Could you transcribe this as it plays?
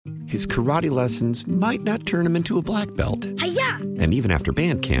his karate lessons might not turn him into a black belt. Hi-ya! And even after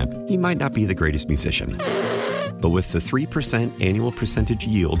band camp, he might not be the greatest musician. But with the 3% annual percentage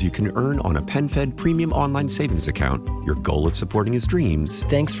yield you can earn on a PenFed premium online savings account, your goal of supporting his dreams...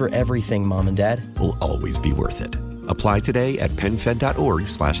 Thanks for everything, Mom and Dad. ...will always be worth it. Apply today at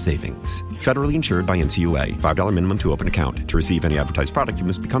PenFed.org/savings. Federally insured by NCUA. $5 minimum to open account. To receive any advertised product, you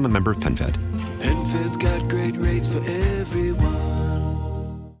must become a member of PenFed. PenFed's got great rates for everyone.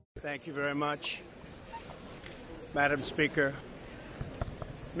 Thank you very much, Madam Speaker,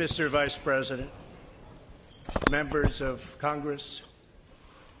 Mr. Vice President, members of Congress,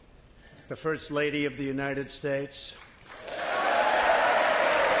 the First Lady of the United States,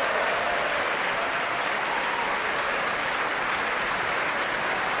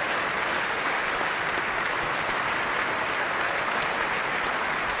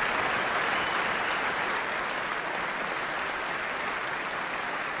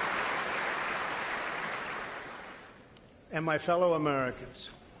 and my fellow Americans.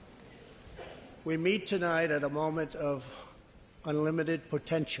 We meet tonight at a moment of unlimited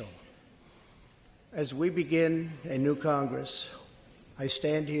potential. As we begin a new Congress, I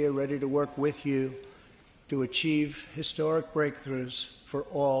stand here ready to work with you to achieve historic breakthroughs for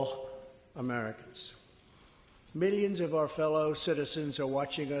all Americans. Millions of our fellow citizens are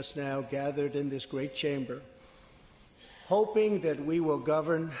watching us now gathered in this great chamber, hoping that we will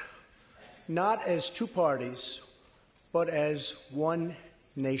govern not as two parties, but as one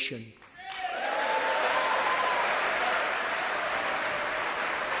nation.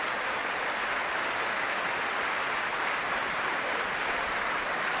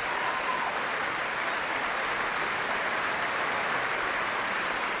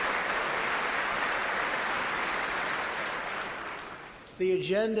 The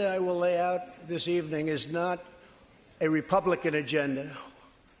agenda I will lay out this evening is not a Republican agenda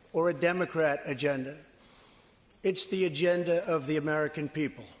or a Democrat agenda. It's the agenda of the American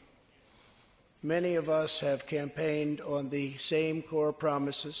people. Many of us have campaigned on the same core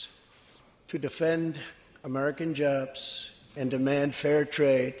promises: to defend American jobs and demand fair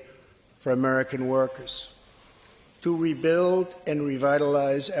trade for American workers, to rebuild and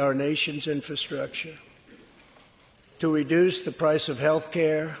revitalize our nation's infrastructure, to reduce the price of health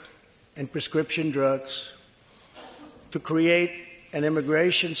care and prescription drugs, to create an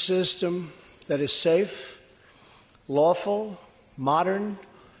immigration system that is safe, lawful, modern,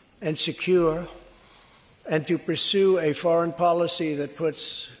 and secure, and to pursue a foreign policy that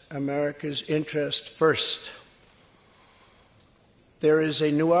puts America's interest first. There is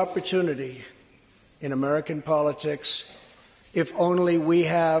a new opportunity in American politics if only we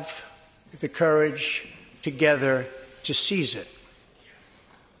have the courage together to seize it.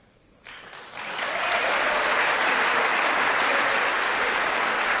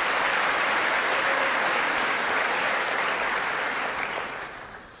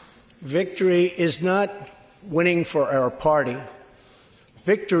 Victory is not winning for our party.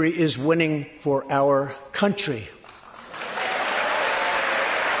 Victory is winning for our country.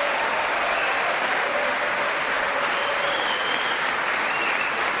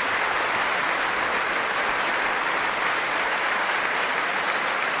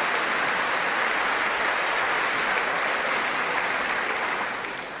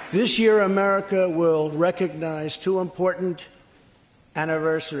 This year, America will recognize two important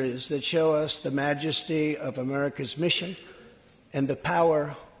anniversaries that show us the majesty of America's mission and the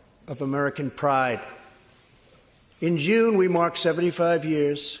power of American pride. In June, we mark 75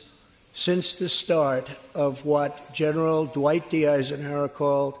 years since the start of what General Dwight D. Eisenhower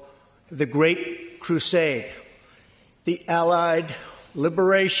called the Great Crusade, the Allied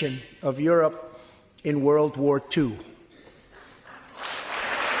liberation of Europe in World War II.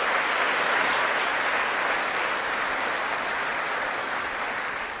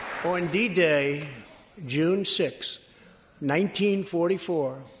 On D-Day, June 6,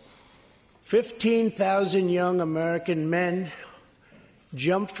 1944, 15,000 young American men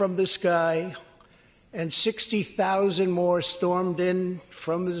jumped from the sky and 60,000 more stormed in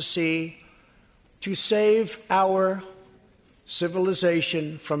from the sea to save our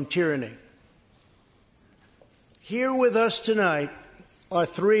civilization from tyranny. Here with us tonight are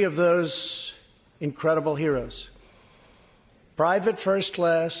three of those incredible heroes. Private First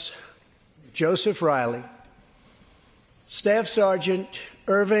Class Joseph Riley, Staff Sergeant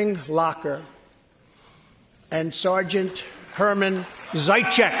Irving Locker, and Sergeant Herman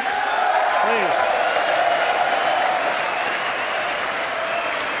Zaitchik. Please.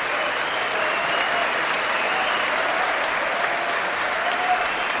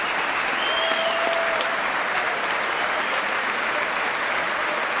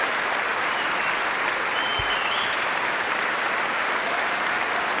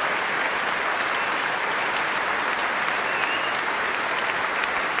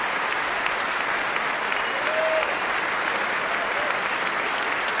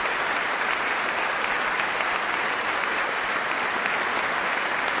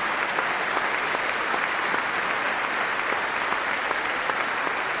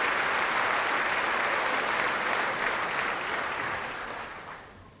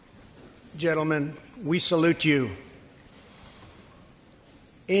 gentlemen, we salute you.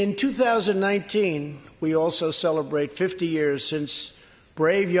 In 2019, we also celebrate 50 years since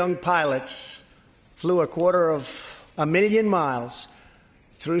brave young pilots flew 250,000 miles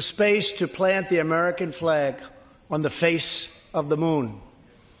through space to plant the American flag on the face of the moon.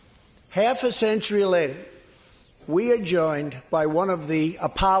 Half a century later, we are joined by one of the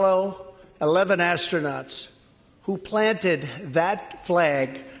Apollo 11 astronauts who planted that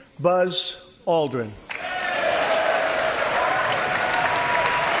flag, Buzz Aldrin.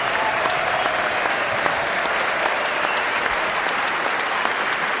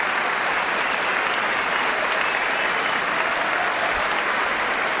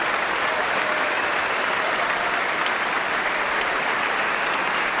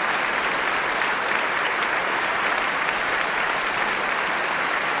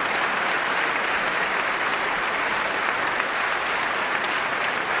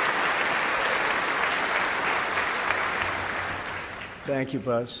 Thank you,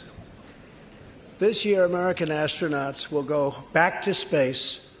 Buzz. This year, American astronauts will go back to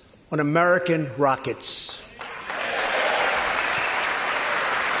space on American rockets.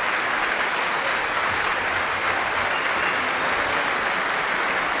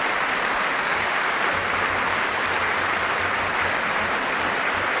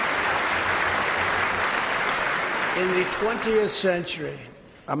 In the 20th century,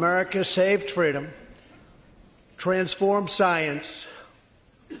 America saved freedom, transformed science,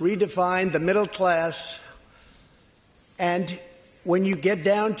 redefined the middle class, and when you get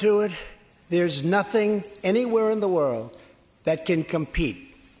down to it, there's nothing anywhere in the world that can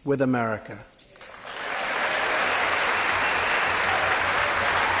compete with America.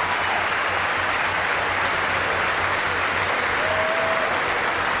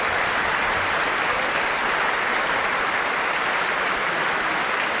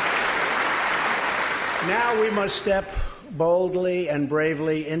 Now we must step boldly and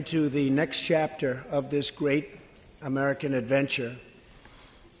bravely into the next chapter of this great American adventure.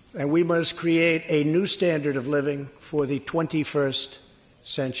 And we must create a new standard of living for the 21st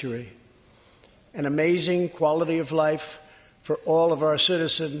century. An amazing quality of life for all of our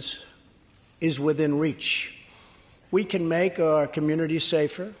citizens is within reach. We can make our community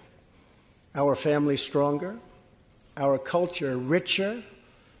safer, our families stronger, our culture richer,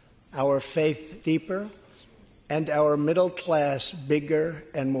 our faith deeper, and our middle class bigger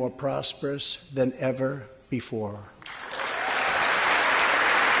and more prosperous than ever before.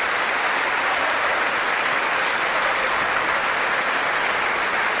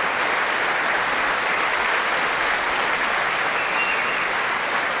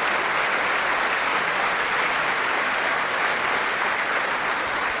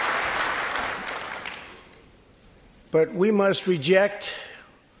 But we must reject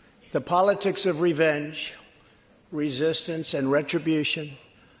the politics of revenge, resistance, and retribution,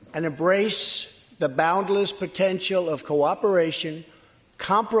 and embrace the boundless potential of cooperation,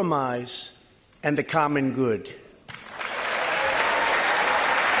 compromise, and the common good.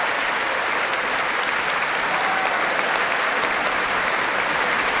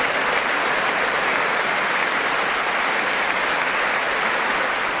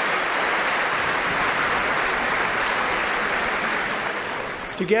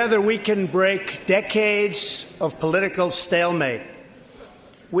 Together, we can break decades of political stalemate.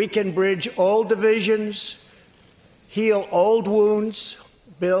 We can bridge old divisions, heal old wounds,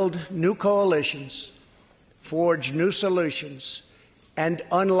 build new coalitions, forge new solutions, and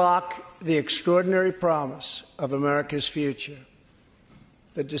unlock the extraordinary promise of America's future.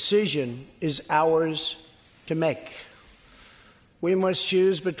 The decision is ours to make. We must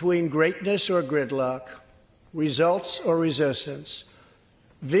choose between greatness or gridlock, results or resistance,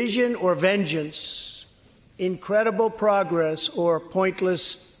 vision or vengeance, incredible progress or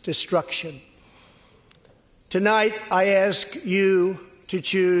pointless destruction. Tonight, I ask you to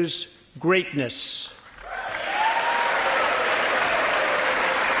choose greatness.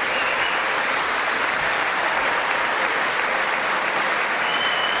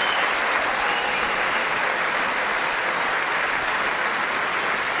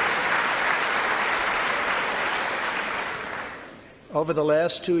 Over the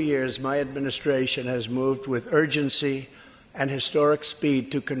last 2 years, my administration has moved with urgency and historic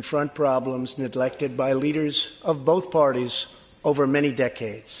speed to confront problems neglected by leaders of both parties over many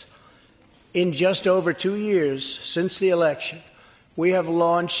decades. In just over 2 years since the election, we have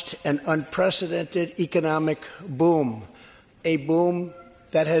launched an unprecedented economic boom, a boom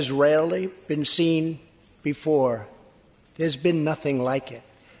that has rarely been seen before. There's been nothing like it.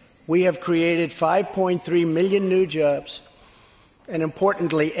 We have created 5.3 million new jobs, and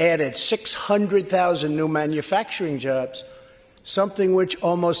importantly added 600,000 new manufacturing jobs, something which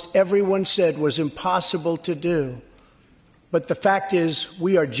almost everyone said was impossible to do. But the fact is,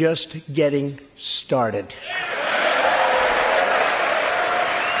 we are just getting started.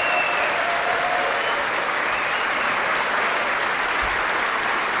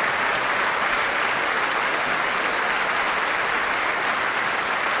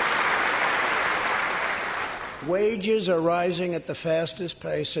 Wages are rising at the fastest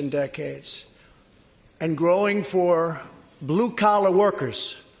pace in decades and growing for blue-collar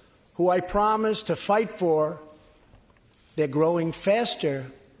workers who I promised to fight for. They're growing faster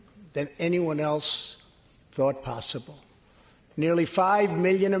than anyone else thought possible. Nearly 5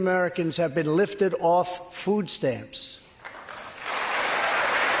 million Americans have been lifted off food stamps.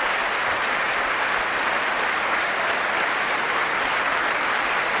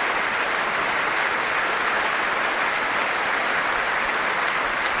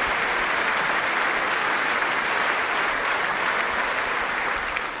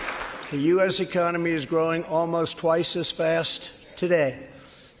 The U.S. economy is growing almost twice as fast today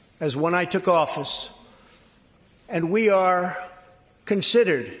as when I took office, and we are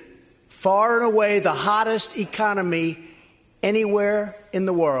considered far and away the hottest economy anywhere in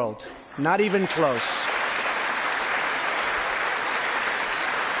the world, not even close.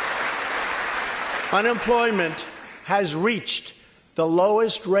 Unemployment has reached the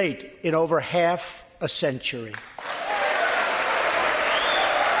lowest rate in over half a century.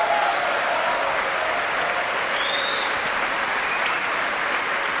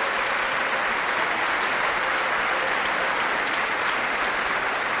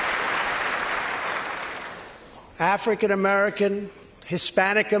 African American,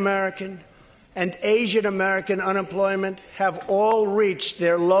 Hispanic American, and Asian American unemployment have all reached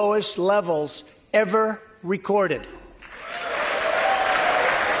their lowest levels ever recorded.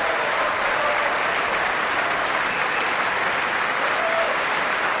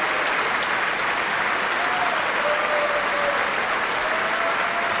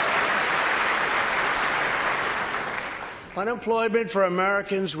 Unemployment for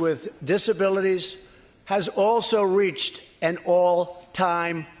Americans with disabilities has also reached an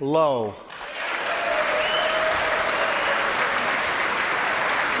all-time low.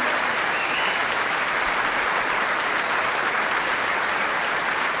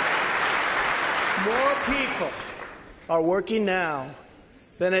 More people are working now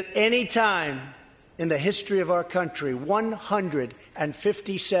than at any time in the history of our country.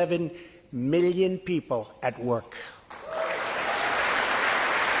 157 million people at work.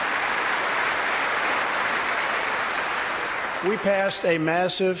 We passed a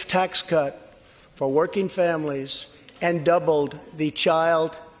massive tax cut for working families and doubled the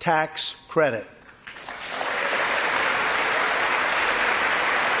child tax credit.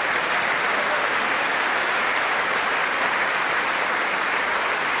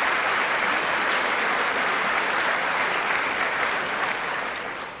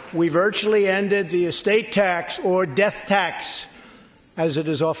 We virtually ended the estate tax, or death tax, as it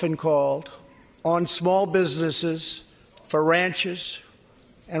is often called, on small businesses, for ranches,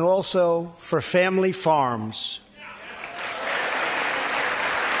 and also for family farms.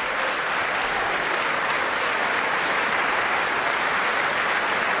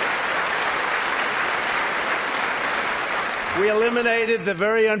 We eliminated the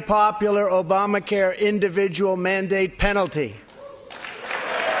very unpopular Obamacare individual mandate penalty.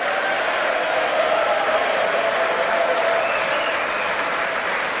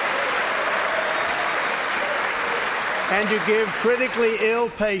 And to give critically ill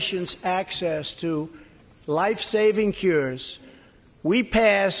patients access to life-saving cures, we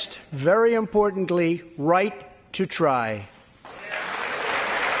passed, very importantly, Right to Try.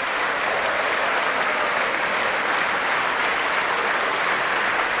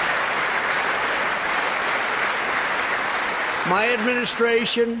 My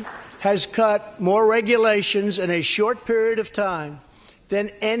administration has cut more regulations in a short period of time than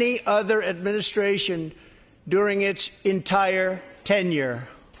any other administration during its entire tenure.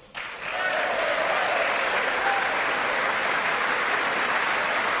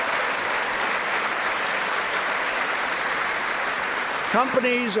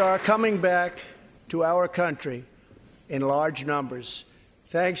 Companies are coming back to our country in large numbers,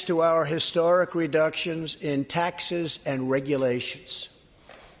 thanks to our historic reductions in taxes and regulations.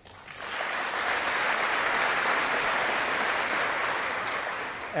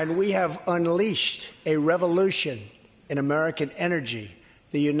 And we have unleashed a revolution in American energy.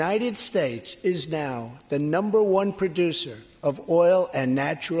 The United States is now the #1 producer of oil and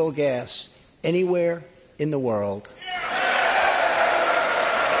natural gas anywhere in the world.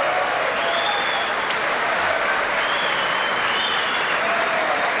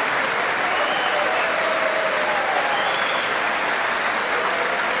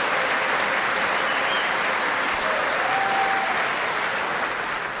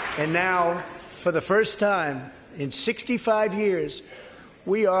 And now, for the first time in 65 years,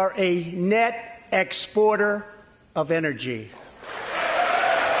 we are a net exporter of energy.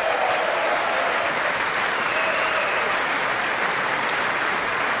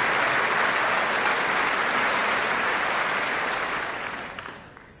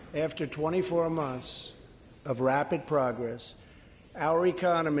 After 24 months of rapid progress, our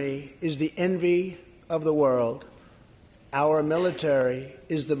economy is the envy of the world. Our military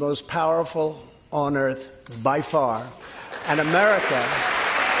is the most powerful on earth by far. And America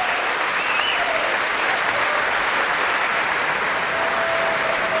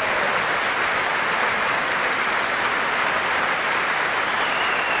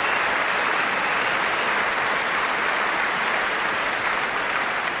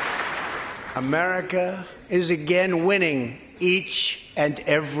America is again winning each and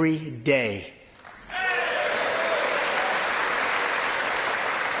every day.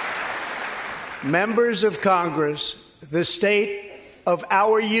 Members of Congress, the state of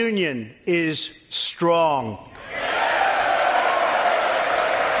our union is strong.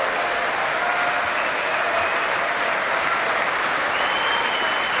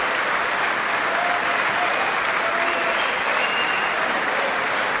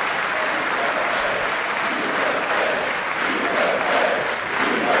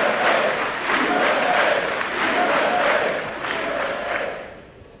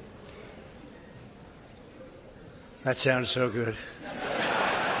 That sounds so good.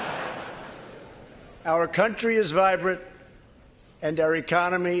 Our country is vibrant, and our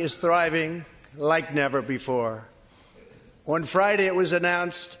economy is thriving like never before. On Friday, it was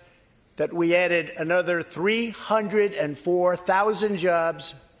announced that we added another 304,000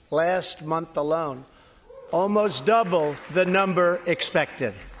 jobs last month alone, almost double the number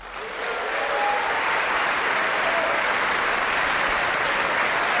expected.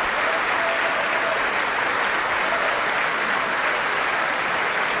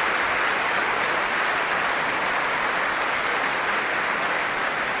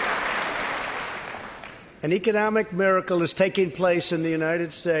 An economic miracle is taking place in the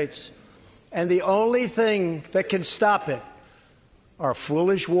United States, and the only thing that can stop it are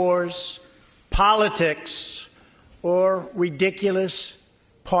foolish wars, politics, or ridiculous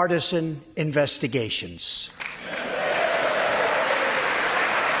partisan investigations.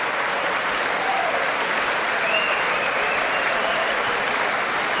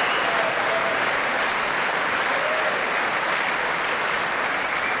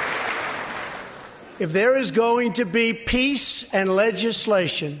 If there is going to be peace and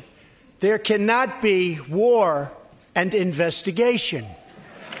legislation, there cannot be war and investigation.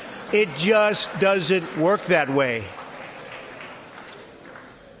 It just doesn't work that way.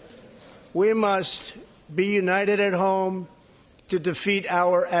 We must be united at home to defeat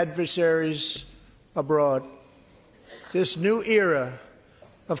our adversaries abroad. This new era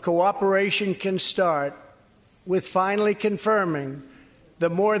of cooperation can start with finally confirming the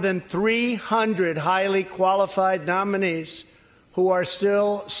more than 300 highly qualified nominees who are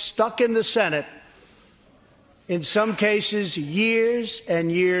still stuck in the Senate, in some cases years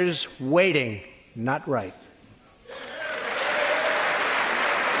and years waiting. Not right.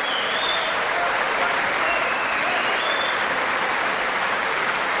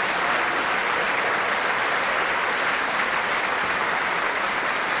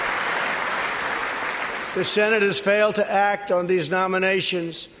 The Senate has failed to act on these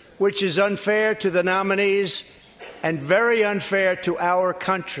nominations, which is unfair to the nominees and very unfair to our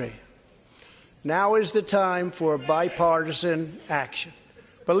country. Now is the time for bipartisan action.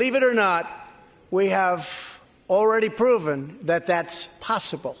 Believe it or not, we have already proven that that's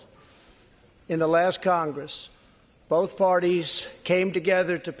possible. In the last Congress, both parties came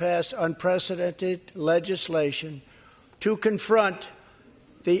together to pass unprecedented legislation to confront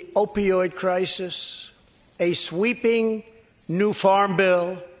the opioid crisis, a sweeping new farm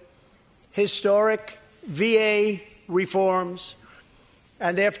bill, historic VA reforms,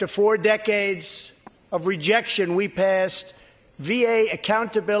 and after 4 decades of rejection, we passed VA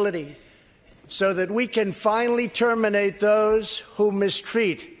accountability so that we can finally terminate those who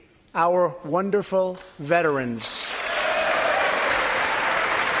mistreat our wonderful veterans.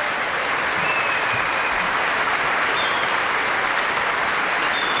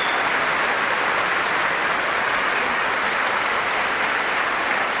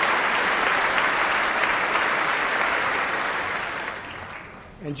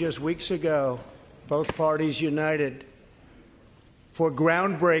 And just weeks ago, both parties united for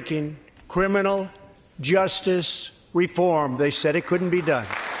groundbreaking criminal justice reform. They said it couldn't be done.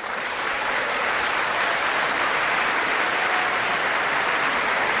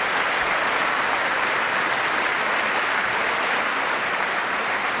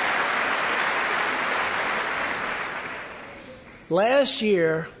 Last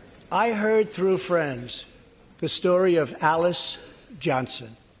year, I heard through friends the story of Alice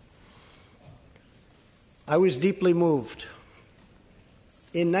Johnson. I was deeply moved.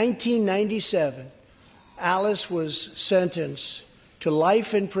 In 1997, Alice was sentenced to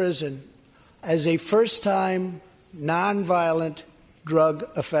life in prison as a first-time nonviolent drug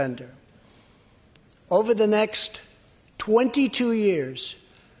offender. Over the next 22 years,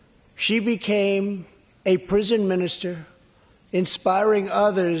 she became a prison minister, inspiring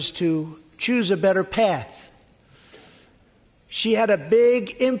others to choose a better path. She had a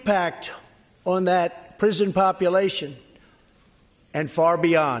big impact on that prison population and far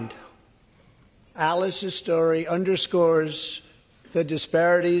beyond. Alice's story underscores the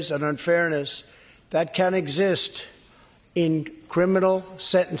disparities and unfairness that can exist in criminal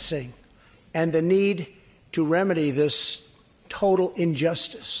sentencing and the need to remedy this total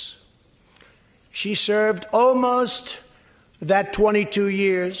injustice. She served almost that 22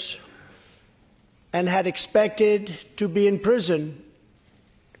 years and had expected to be in prison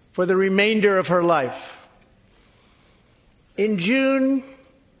for the remainder of her life. In June,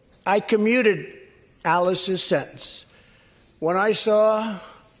 I commuted Alice's sentence. When I saw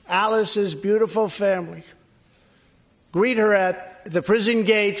Alice's beautiful family greet her at the prison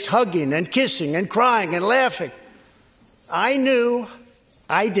gates, hugging and kissing and crying and laughing, I knew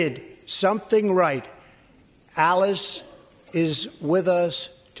I did something right. Alice is with us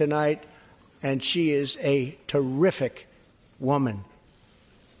tonight, and she is a terrific woman.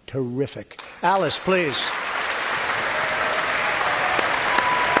 Terrific. Alice, please.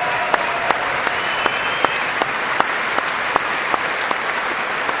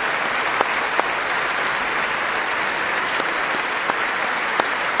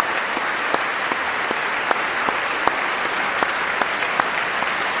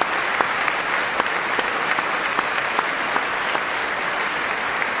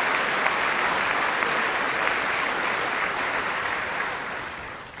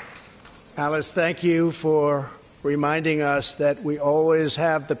 Alice, thank you for reminding us that we always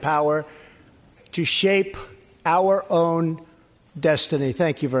have the power to shape our own destiny.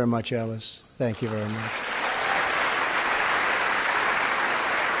 Thank you very much, Alice. Thank you very much.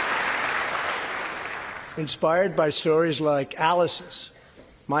 Inspired by stories like Alice's,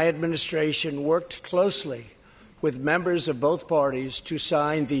 my administration worked closely with members of both parties to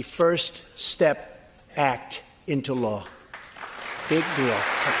sign the First Step Act into law. Big deal.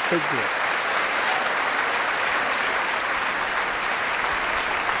 It's a big deal.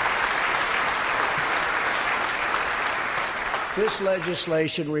 This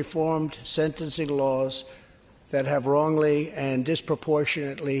legislation reformed sentencing laws that have wrongly and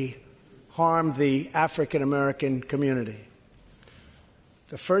disproportionately harmed the African American community.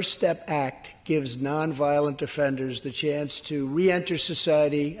 The First Step Act gives nonviolent offenders the chance to re-enter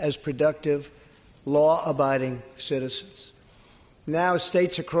society as productive, law-abiding citizens. Now,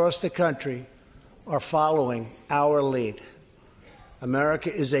 states across the country are following our lead.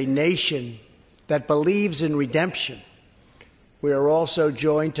 America is a nation that believes in redemption. We are also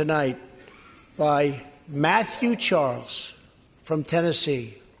joined tonight by Matthew Charles from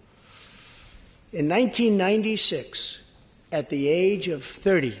Tennessee. In 1996, at the age of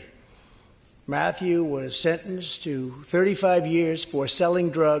 30, Matthew was sentenced to 35 years for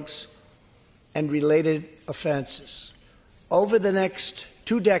selling drugs and related offenses. Over the next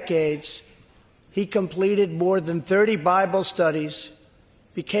 2 decades, he completed more than 30 Bible studies,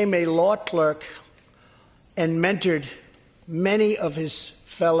 became a law clerk, and mentored many of his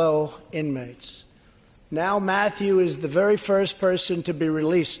fellow inmates. Now Matthew is the very first person to be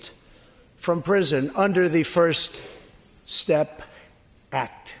released from prison under the First Step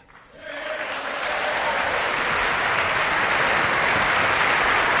Act.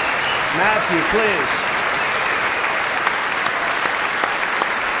 Matthew, please.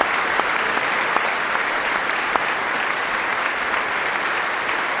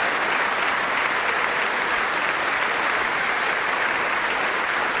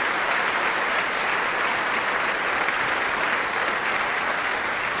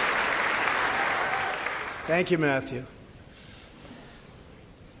 Thank you, Matthew.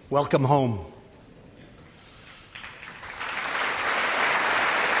 Welcome home.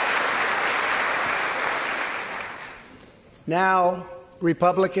 Now,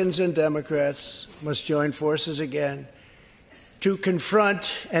 Republicans and Democrats must join forces again to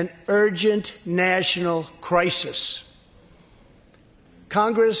confront an urgent national crisis.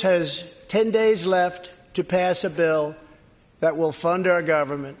 Congress has 10 days left to pass a bill that will fund our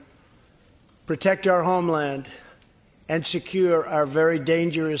government, protect our homeland, and secure our very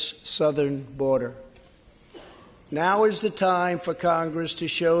dangerous southern border. Now is the time for Congress to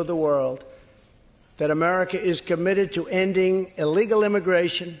show the world that America is committed to ending illegal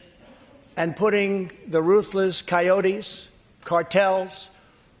immigration and putting the ruthless coyotes, cartels,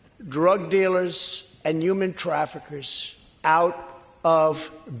 drug dealers, and human traffickers out of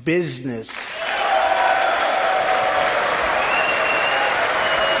business.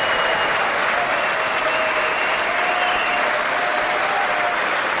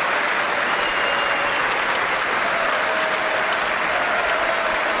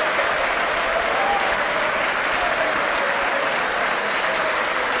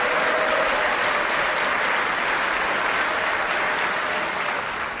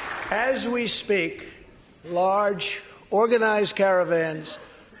 As we speak, large, organized caravans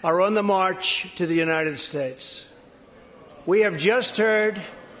are on the march to the United States. We have just heard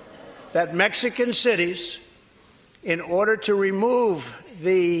that Mexican cities, in order to remove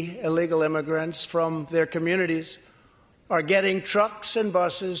the illegal immigrants from their communities, are getting trucks and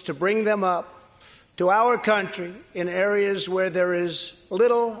buses to bring them up to our country in areas where there is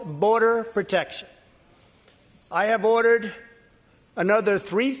little border protection. I have ordered another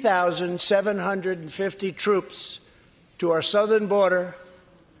 3,750 troops to our southern border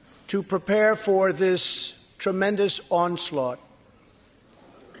to prepare for this tremendous onslaught.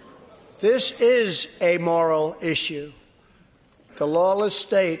 This is a moral issue. The lawless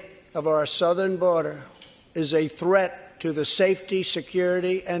state of our southern border is a threat to the safety,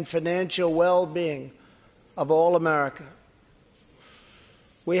 security, and financial well-being of all America.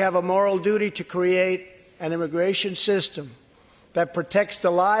 We have a moral duty to create an immigration system that protects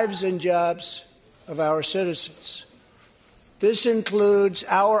the lives and jobs of our citizens. This includes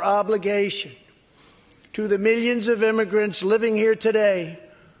our obligation to the millions of immigrants living here today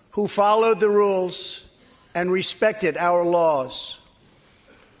who followed the rules and respected our laws.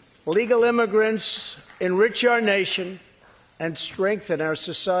 Legal immigrants enrich our nation and strengthen our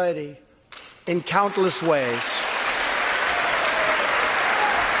society in countless ways.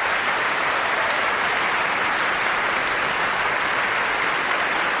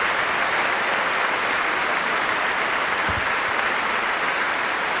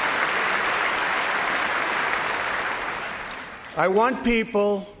 I want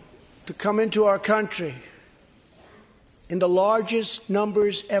people to come into our country in the largest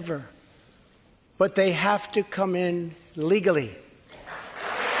numbers ever, but they have to come in legally.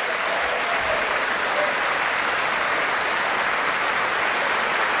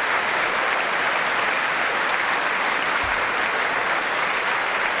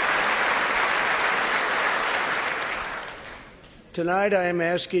 Tonight I am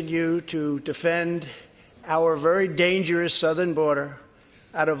asking you to defend our very dangerous southern border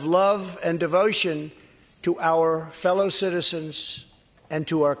out of love and devotion to our fellow citizens and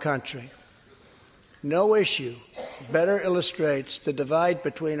to our country. No issue better illustrates the divide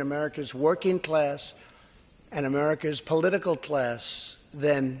between America's working class and America's political class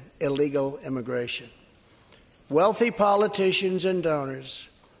than illegal immigration. Wealthy politicians and donors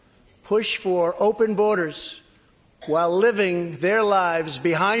push for open borders while living their lives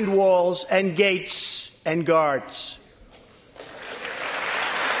behind walls and gates and guards.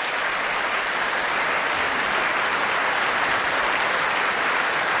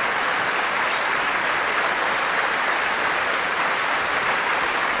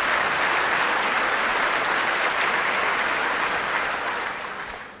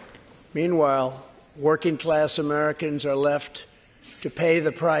 Meanwhile, working-class Americans are left to pay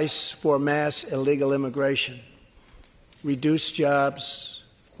the price for mass illegal immigration. Reduced jobs,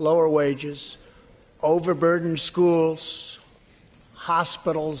 lower wages, overburdened schools,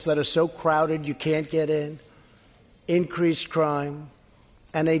 hospitals that are so crowded you can't get in, increased crime,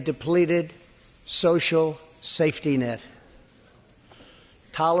 and a depleted social safety net.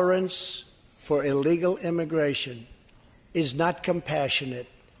 Tolerance for illegal immigration is not compassionate.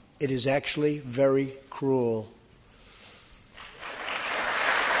 It is actually very cruel.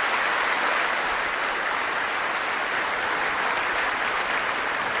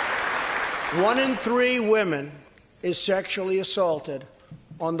 One in 3 women is sexually assaulted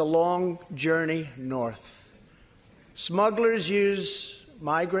on the long journey north. Smugglers use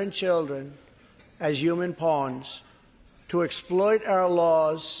migrant children as human pawns to exploit our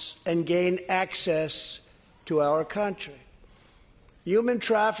laws and gain access to our country. Human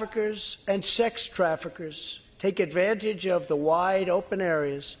traffickers and sex traffickers take advantage of the wide open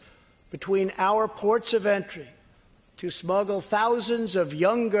areas between our ports of entry to smuggle thousands of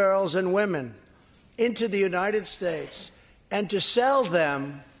young girls and women into the United States and to sell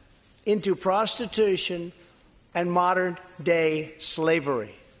them into prostitution and modern-day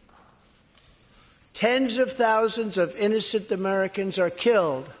slavery. Tens of thousands of innocent Americans are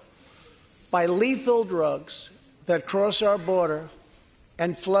killed by lethal drugs that cross our border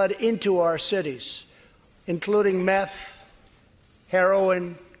and flood into our cities, including meth,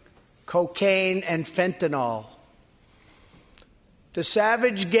 heroin, cocaine, and fentanyl. The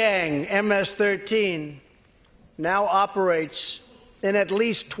savage gang, MS-13, now operates in at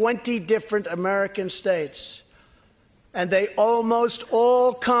least 20 different American states, and they almost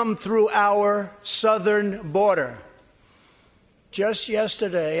all come through our southern border. Just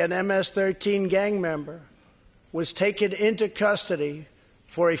yesterday, an MS-13 gang member was taken into custody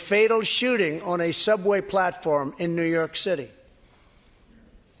for a fatal shooting on a subway platform in New York City.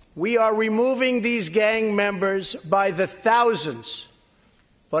 We are removing these gang members by the thousands,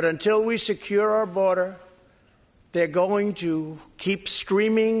 but until we secure our border, they're going to keep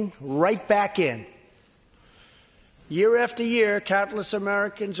streaming right back in. Year after year, countless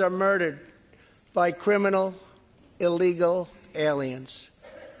Americans are murdered by criminal, illegal aliens.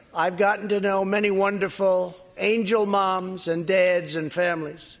 I've gotten to know many wonderful angel moms and dads and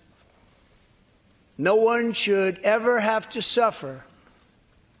families. No one should ever have to suffer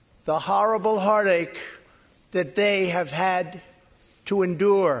the horrible heartache that they have had to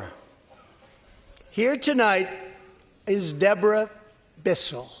endure. Here tonight is Deborah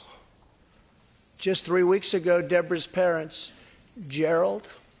Bissell. Just 3 weeks ago, Deborah's parents, Gerald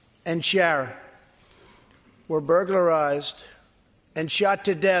and Sharon, were burglarized and shot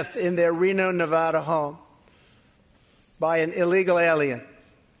to death in their Reno, Nevada home by an illegal alien.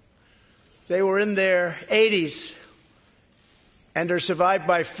 They were in their 80s and are survived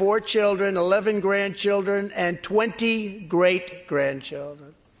by 4 children, 11 grandchildren, and 20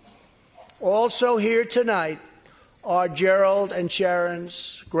 great-grandchildren. Also here tonight are Gerald and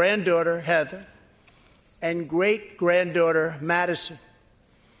Sharon's granddaughter, Heather, and great-granddaughter, Madison.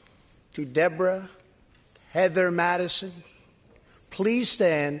 To Deborah, Heather, Madison, please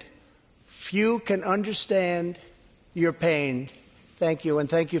stand. Few can understand your pain. Thank you, and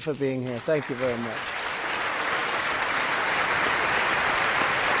thank you for being here. Thank you very much.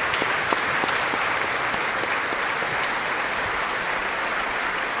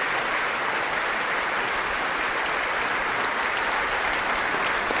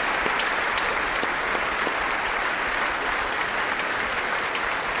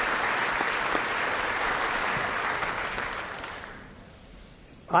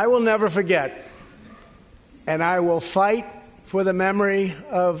 I will never forget, and I will fight for the memory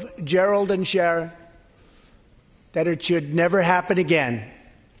of Gerald and Sharon, that it should never happen again.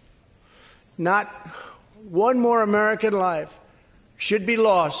 Not one more American life should be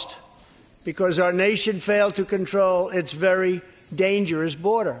lost because our nation failed to control its very dangerous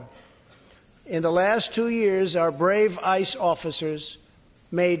border. In the last 2 years, our brave ICE officers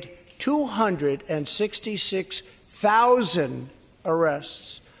made 266,000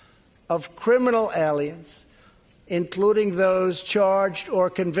 arrests of criminal aliens, including those charged or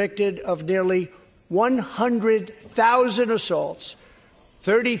convicted of nearly 100,000 assaults,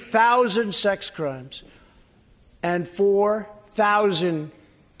 30,000 sex crimes, and 4,000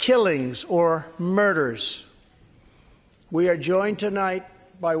 killings or murders. We are joined tonight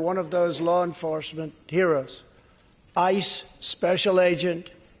by one of those law enforcement heroes, ICE Special Agent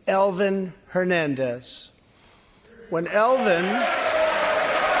Elvin Hernandez. When Elvin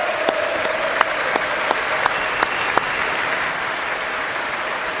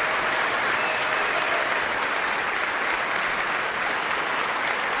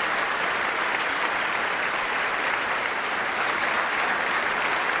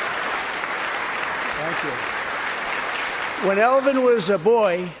When Elvin was a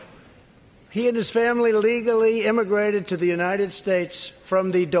boy, he and his family legally immigrated to the United States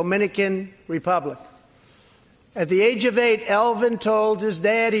from the Dominican Republic. At the age of 8, Elvin told his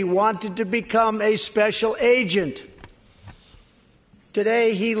dad he wanted to become a special agent.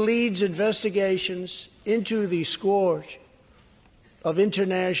 Today, he leads investigations into the scourge of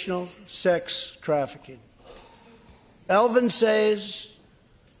international sex trafficking. Elvin says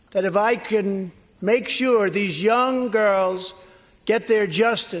that if I can make sure these young girls get their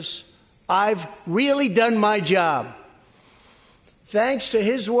justice, I've really done my job. Thanks to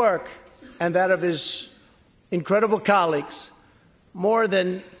his work and that of his incredible colleagues, more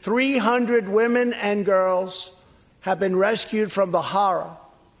than 300 women and girls have been rescued from the horror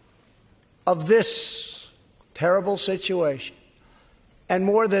of this terrible situation. And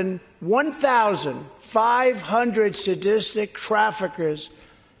more than 1,500 sadistic traffickers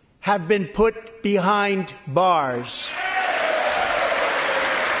have been put behind bars.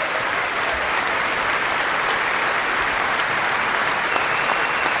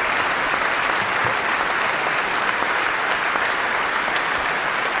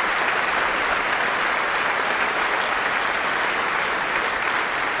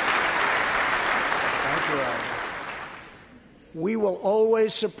 we will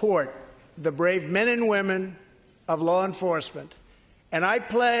always support the brave men and women of law enforcement. And I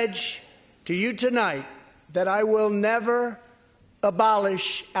pledge to you tonight that I will never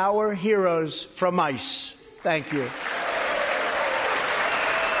abolish our heroes from ICE. Thank you.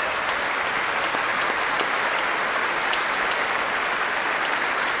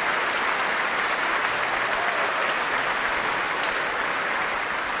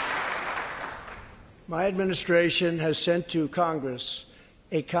 My administration has sent to Congress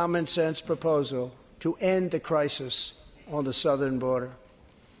a common-sense proposal to end the crisis on the southern border.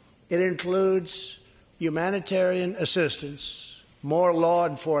 It includes humanitarian assistance, more law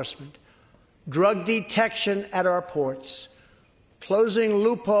enforcement, drug detection at our ports, closing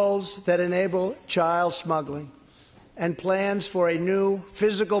loopholes that enable child smuggling, and plans for a new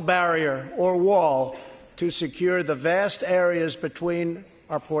physical barrier or wall to secure the vast areas between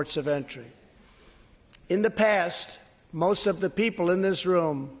our ports of entry. In the past, most of the people in this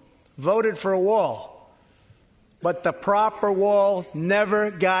room voted for a wall, but the proper wall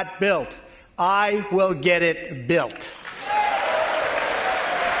never got built. I will get it built.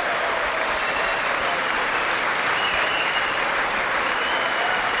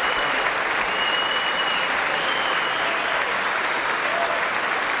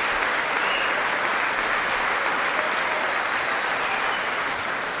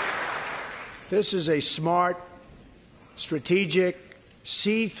 This is a smart, strategic,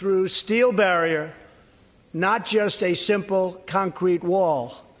 see-through steel barrier, not just a simple concrete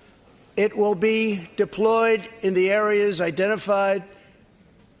wall. It will be deployed in the areas identified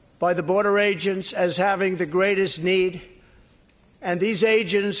by the border agents as having the greatest need, and these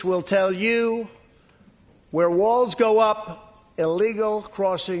agents will tell you where walls go up, illegal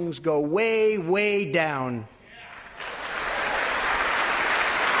crossings go way, way down.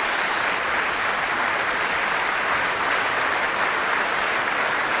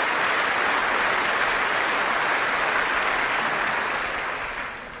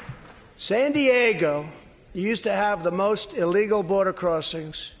 San Diego used to have the most illegal border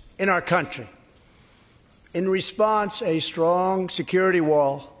crossings in our country. In response, a strong security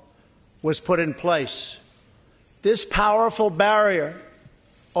wall was put in place. This powerful barrier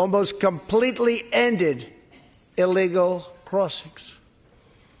almost completely ended illegal crossings.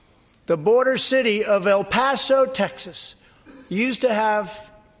 The border city of El Paso, Texas, used to have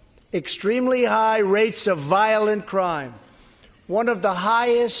extremely high rates of violent crime, one of the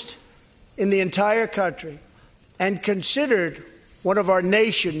highest in the entire country, and considered one of our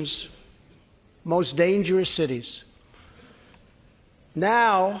nation's most dangerous cities.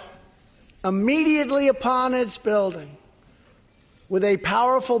 Now, immediately upon its building, with a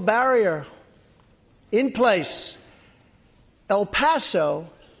powerful barrier in place, El Paso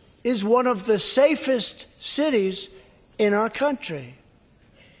is one of the safest cities in our country.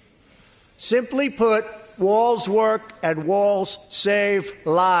 Simply put, walls work and walls save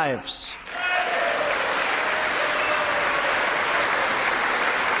lives.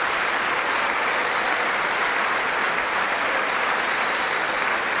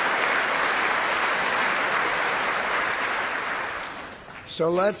 So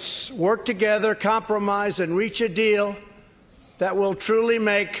let's work together, compromise, and reach a deal that will truly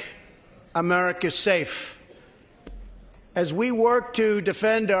make America safe. As we work to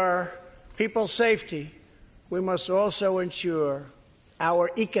defend our people's safety, we must also ensure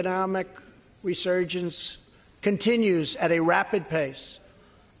our economic resurgence continues at a rapid pace.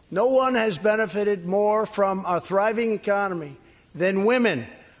 No one has benefited more from our thriving economy than women,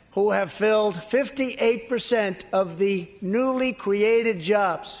 who have filled 58% of the newly created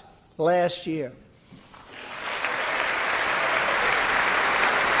jobs last year.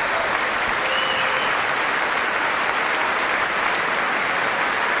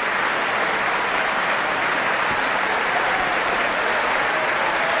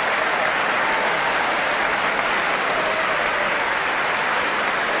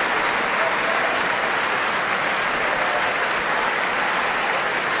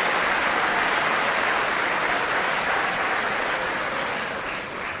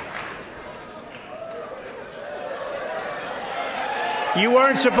 You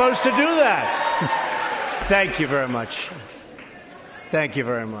weren't supposed to do that. Thank you very much. Thank you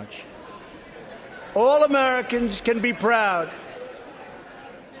very much. All Americans can be proud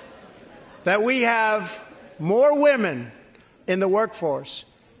that we have more women in the workforce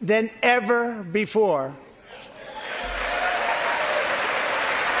than ever before.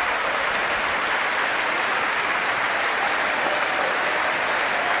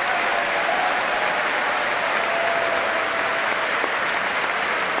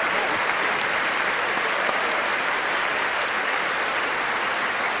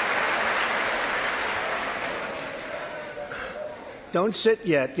 Don't sit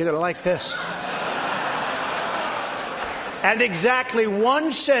yet. You're going to like this. And exactly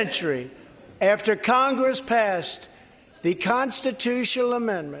 1 century after Congress passed the constitutional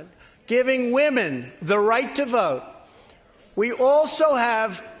amendment giving women the right to vote, we also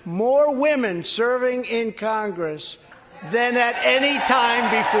have more women serving in Congress than at any time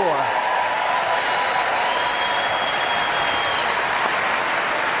before.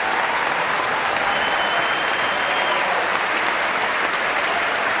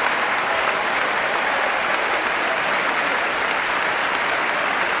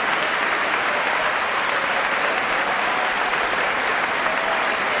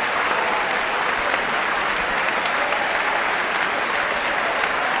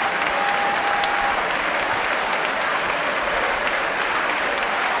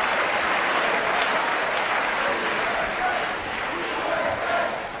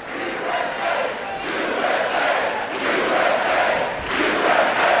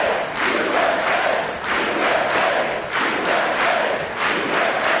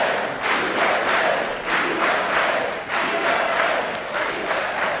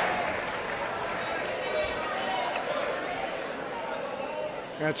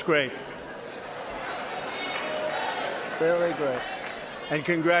 That's great. Very great. And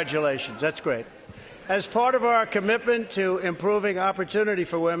congratulations. That's great. As part of our commitment to improving opportunity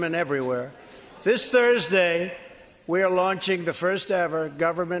for women everywhere, this Thursday, we are launching the first ever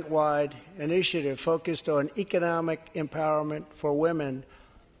government-wide initiative focused on economic empowerment for women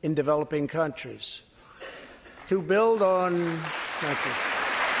in developing countries. To build on, thank you.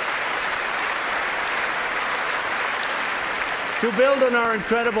 To build on our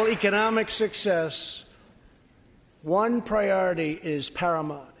incredible economic success, one priority is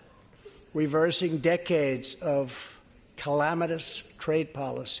paramount: reversing decades of calamitous trade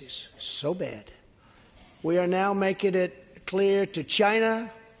policies. So bad. We are now making it clear to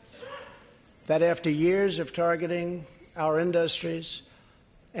China that after years of targeting our industries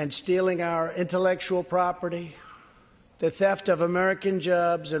and stealing our intellectual property, the theft of American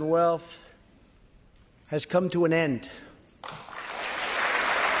jobs and wealth has come to an end.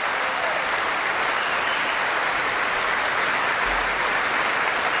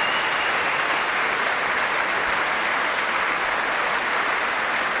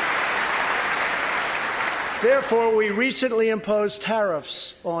 Therefore, we recently imposed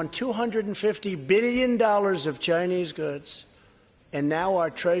tariffs on $250 billion of Chinese goods, and now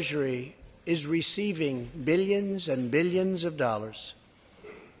our Treasury is receiving billions and billions of dollars.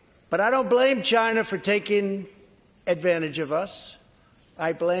 But I don't blame China for taking advantage of us.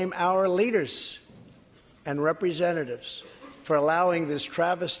 I blame our leaders and representatives for allowing this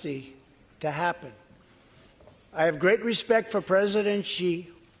travesty to happen. I have great respect for President Xi,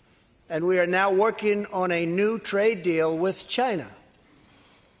 and we are now working on a new trade deal with China.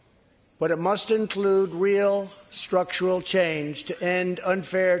 But it must include real structural change to end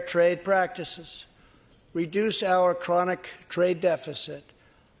unfair trade practices, reduce our chronic trade deficit,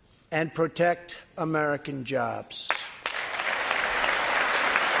 and protect American jobs.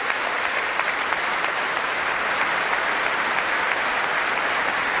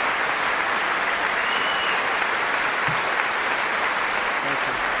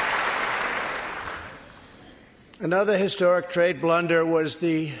 Another historic trade blunder was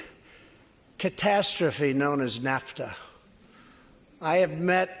the catastrophe known as NAFTA. I have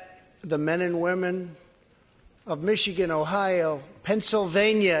met the men and women of Michigan, Ohio,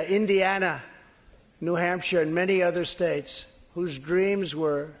 Pennsylvania, Indiana, New Hampshire, and many other states whose dreams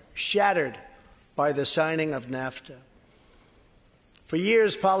were shattered by the signing of NAFTA. For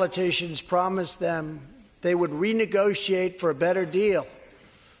years, politicians promised them they would renegotiate for a better deal.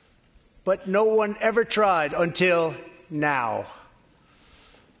 But no one ever tried until now.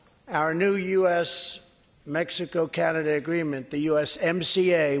 Our new U.S.-Mexico-Canada agreement, the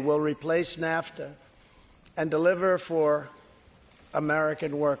USMCA, will replace NAFTA and deliver for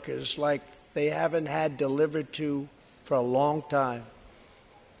American workers like they haven't had delivered to for a long time.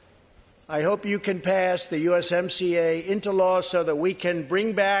 I hope you can pass the USMCA into law so that we can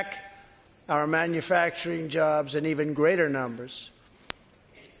bring back our manufacturing jobs in even greater numbers,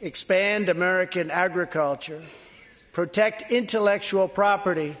 expand American agriculture, protect intellectual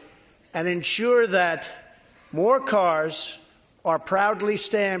property, and ensure that more cars are proudly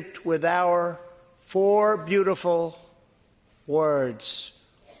stamped with our 4 beautiful words,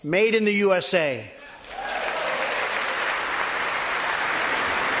 made in the USA.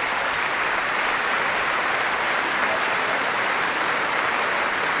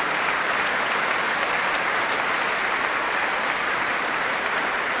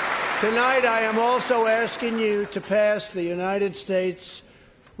 Tonight, I am also asking you to pass the United States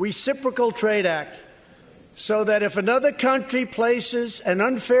Reciprocal Trade Act so that if another country places an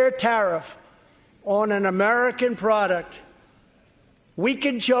unfair tariff on an American product, we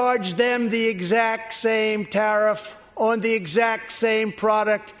can charge them the exact same tariff on the exact same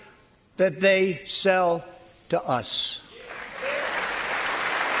product that they sell to us.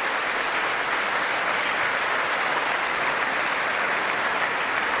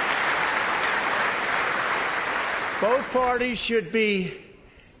 Both parties should be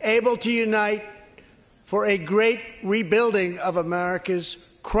able to unite for a great rebuilding of America's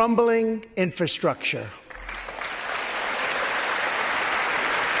crumbling infrastructure.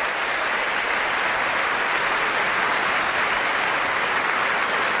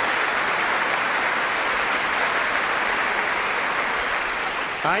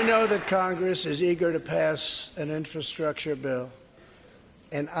 I know that Congress is eager to pass an infrastructure bill,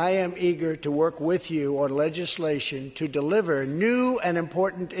 and I am eager to work with you on legislation to deliver new and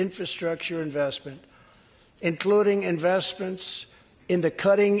important infrastructure investment, including investments in the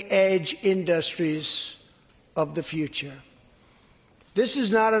cutting-edge industries of the future. This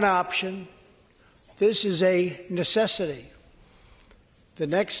is not an option. This is a necessity. The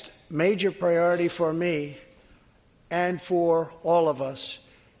next major priority for me and for all of us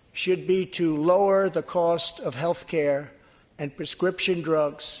should be to lower the cost of health care and prescription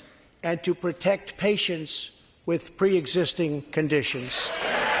drugs and to protect patients with pre-existing conditions.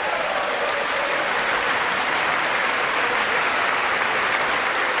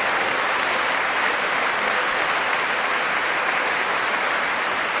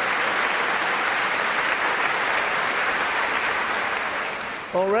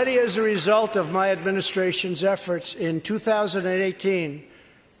 Already as a result of my administration's efforts in 2018,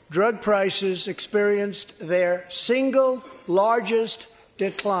 drug prices experienced their single largest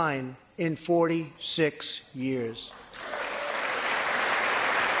decline in 46 years.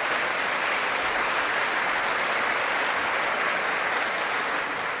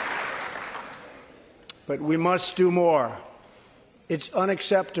 But we must do more. It's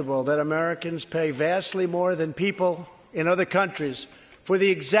unacceptable that Americans pay vastly more than people in other countries for the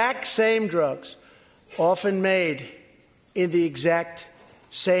exact same drugs, often made in the exact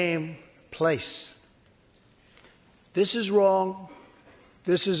same place. This is wrong,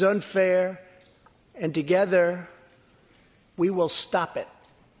 this is unfair, and together we will stop it,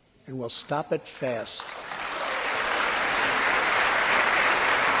 and we'll stop it fast.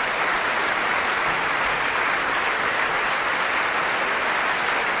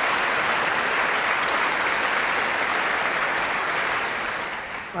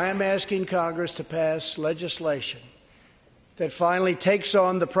 I am asking Congress to pass legislation that finally takes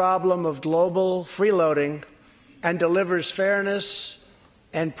on the problem of global freeloading and delivers fairness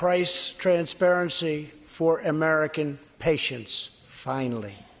and price transparency for American patients,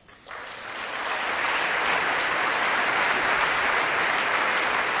 finally.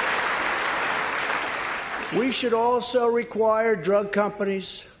 We should also require drug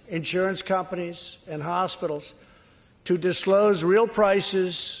companies, insurance companies, and hospitals to disclose real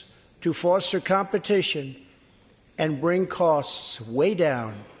prices to foster competition and bring costs way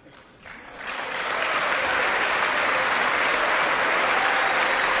down.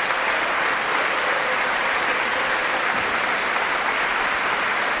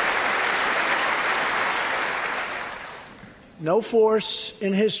 No force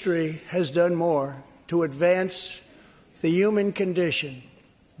in history has done more to advance the human condition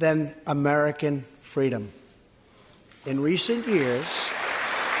than American freedom. In recent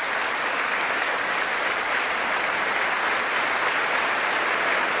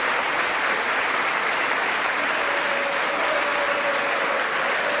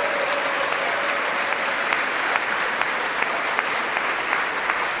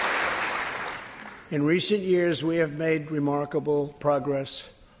years, we have made remarkable progress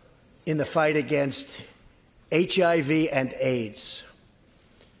in the fight against HIV and AIDS.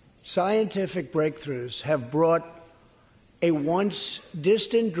 Scientific breakthroughs have brought a once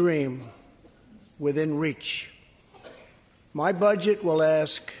distant dream within reach. My budget will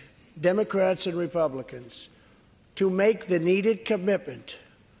ask Democrats and Republicans to make the needed commitment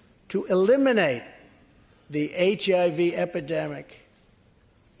to eliminate the HIV epidemic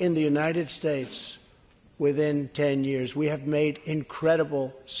in the United States within 10 years. We have made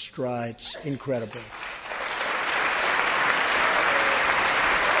incredible strides, incredible.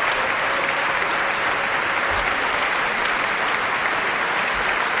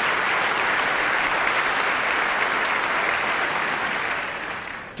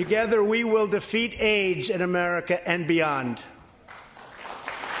 Together, we will defeat AIDS in America and beyond.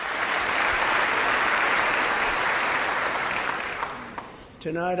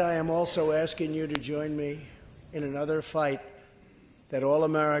 Tonight, I am also asking you to join me in another fight that all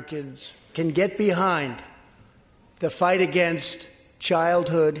Americans can get behind, the fight against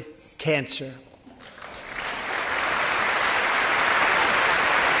childhood cancer.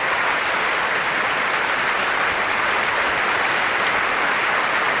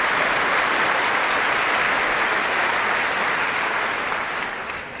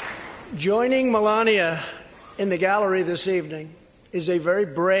 Joining Melania in the gallery this evening is a very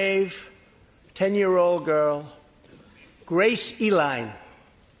brave 10-year-old girl, Grace Eline.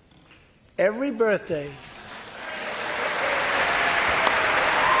 Every birthday,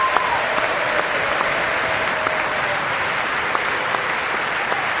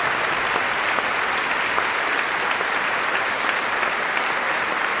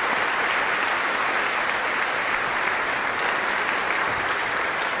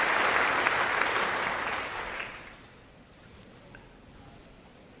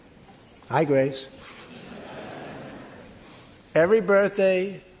 hi, Grace. Every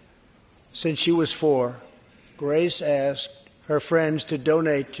birthday since she was 4, Grace asked her friends to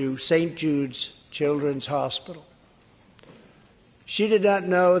donate to St. Jude's Children's Hospital. She did not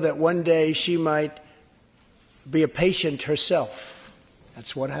know that one day she might be a patient herself.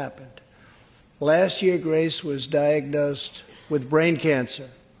 That's what happened. Last year, Grace was diagnosed with brain cancer.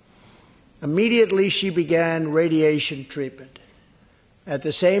 Immediately, she began radiation treatment. At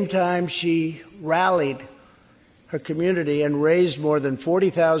the same time, she rallied her community and raised more than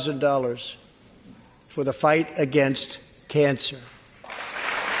 $40,000 for the fight against cancer.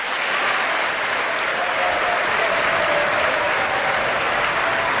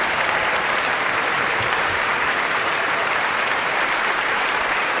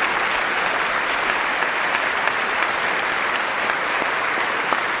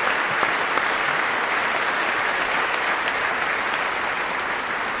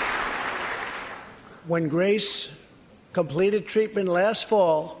 When Grace completed treatment last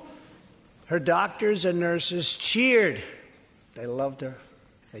fall, her doctors and nurses cheered. They loved her.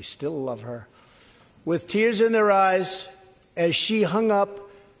 They still love her. With tears in their eyes as she hung up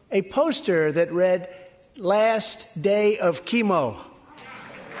a poster that read, "Last day of chemo."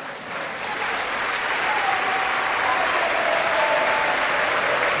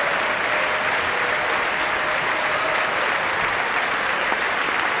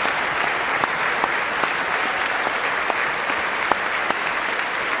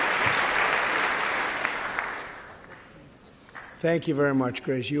 Thank you very much,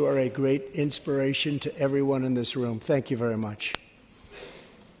 Grace. You are a great inspiration to everyone in this room. Thank you very much.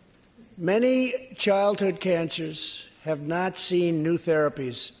 Many childhood cancers have not seen new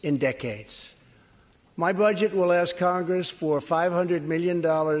therapies in decades. My budget will ask Congress for $500 million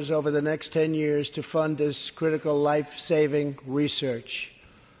over the next 10 years to fund this critical life-saving research.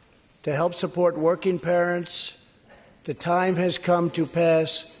 To help support working parents, the time has come to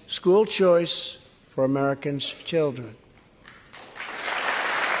pass school choice for Americans' children.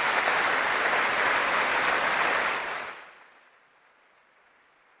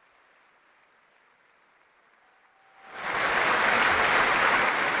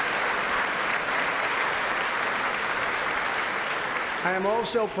 I am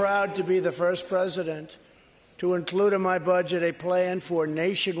also proud to be the first president to include in my budget a plan for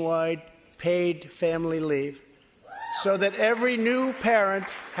nationwide paid family leave so that every new parent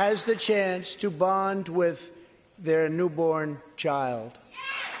has the chance to bond with their newborn child.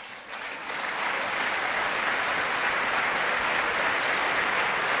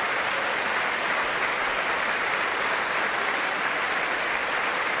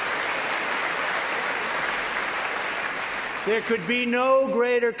 There could be no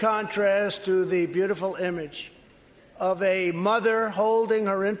greater contrast to the beautiful image of a mother holding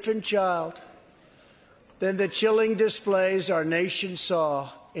her infant child than the chilling displays our nation saw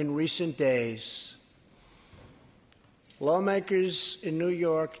in recent days. Lawmakers in New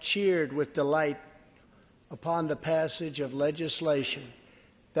York cheered with delight upon the passage of legislation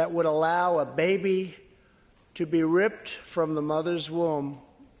that would allow a baby to be ripped from the mother's womb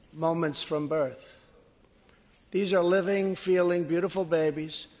moments from birth. These are living, feeling, beautiful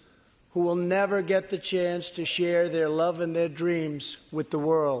babies who will never get the chance to share their love and their dreams with the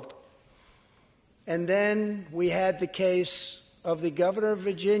world. And then we had the case of the governor of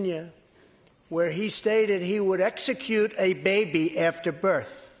Virginia, where he stated he would execute a baby after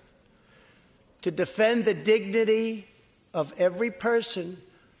birth. To defend the dignity of every person,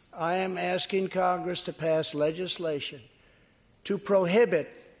 I am asking Congress to pass legislation to prohibit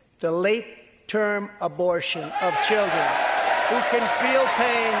the late-term abortion of children who can feel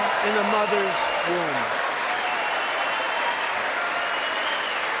pain in the mother's womb.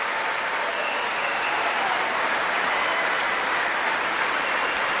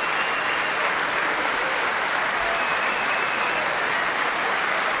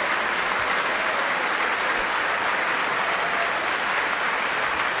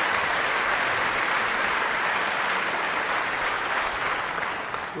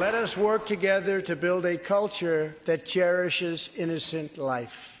 Let us work together to build a culture that cherishes innocent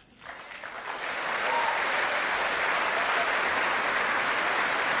life.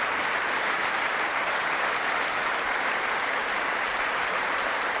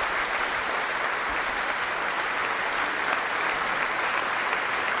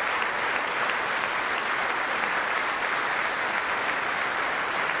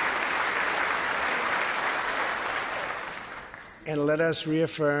 And let us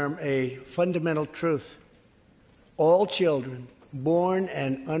reaffirm a fundamental truth. All children, born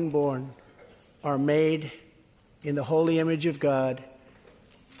and unborn, are made in the holy image of God.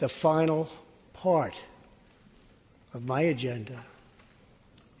 The final part of my agenda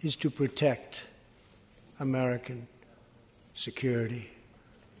is to protect American security.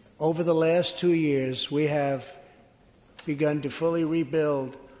 Over the last 2 years, we have begun to fully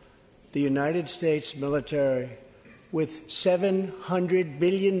rebuild the United States military with $700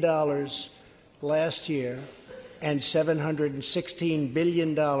 billion last year and $716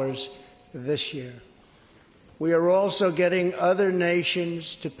 billion this year. We are also getting other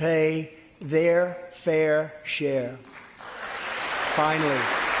nations to pay their fair share. Finally.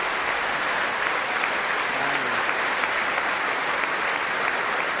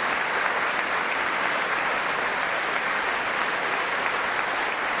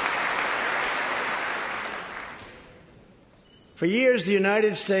 For years, the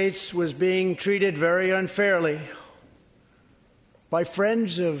United States was being treated very unfairly by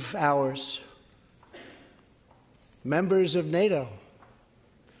friends of ours, members of NATO.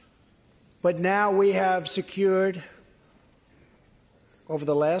 But now we have secured, over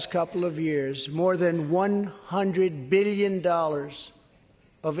the last couple of years, more than $100 billion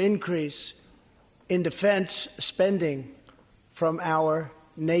of increase in defense spending from our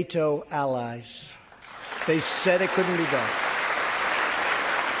NATO allies. They said it couldn't be done.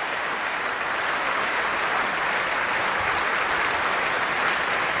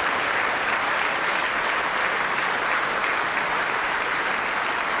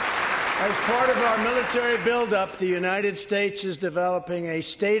 As part of our military buildup, the United States is developing a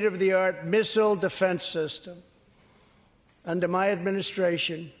state-of-the-art missile defense system. Under my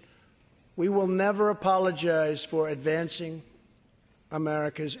administration, we will never apologize for advancing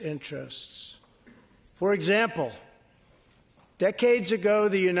America's interests. For example, decades ago,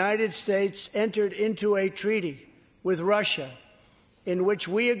 the United States entered into a treaty with Russia in which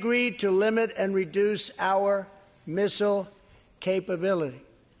we agreed to limit and reduce our missile capability.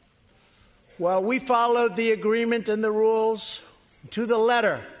 While we followed the agreement and the rules to the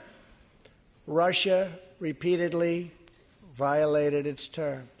letter, Russia repeatedly violated its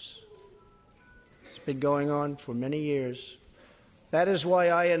terms. It's been going on for many years. That is why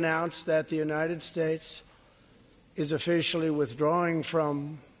I announced that the United States is officially withdrawing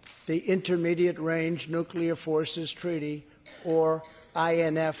from the Intermediate Range Nuclear Forces Treaty, or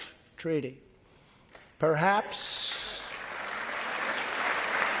INF Treaty. Perhaps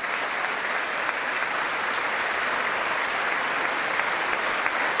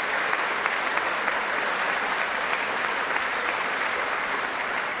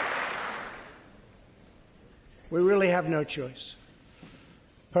we really have no choice.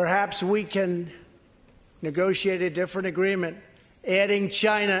 Perhaps we can negotiate a different agreement, adding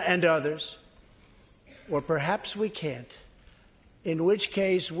China and others, or perhaps we can't, in which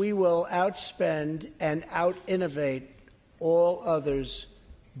case we will outspend and out-innovate all others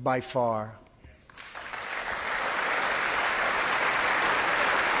by far.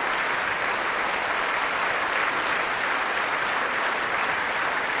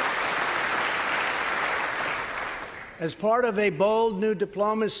 As part of a bold new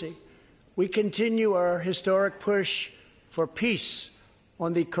diplomacy, we continue our historic push for peace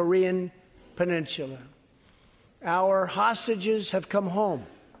on the Korean Peninsula. Our hostages have come home.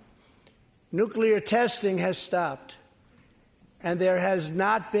 Nuclear testing has stopped, and there has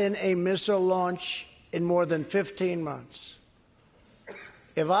not been a missile launch in more than 15 months.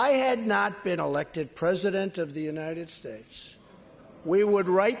 If I had not been elected President of the United States, we would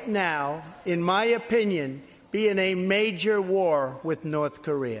right now, in my opinion, be in a major war with North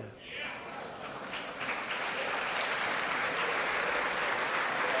Korea.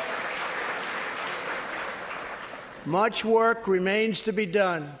 Much work remains to be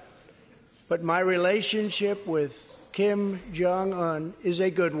done, but my relationship with Kim Jong-un is a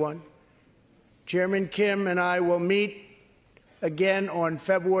good one. Chairman Kim and I will meet again on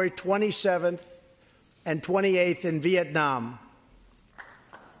February 27th and 28th in Vietnam.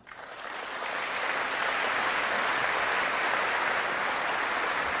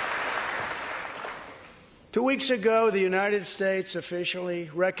 2 weeks ago, the United States officially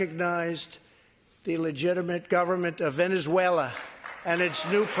recognized the legitimate government of Venezuela and its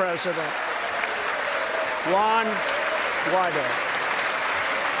new president, Juan Guaido.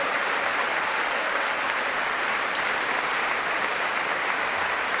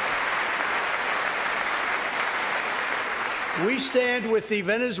 We stand with the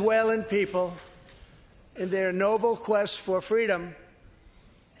Venezuelan people in their noble quest for freedom,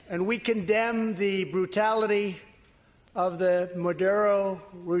 and we condemn the brutality of the Maduro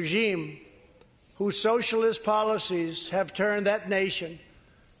regime, whose socialist policies have turned that nation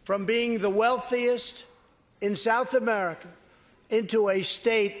from being the wealthiest in South America into a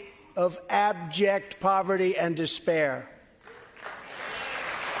state of abject poverty and despair.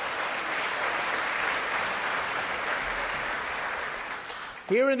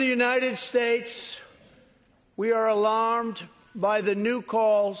 Here in the United States, we are alarmed by the new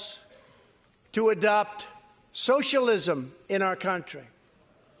calls to adopt socialism in our country.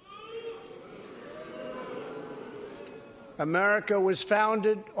 America was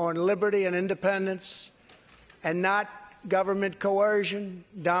founded on liberty and independence, and not government coercion,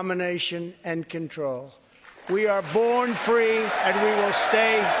 domination, and control. We are born free, and we will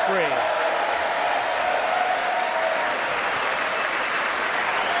stay free.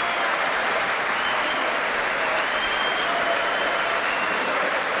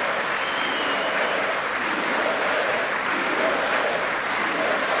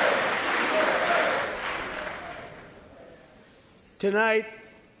 Tonight,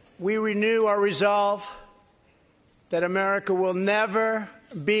 we renew our resolve that America will never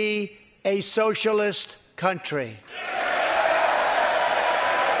be a socialist country.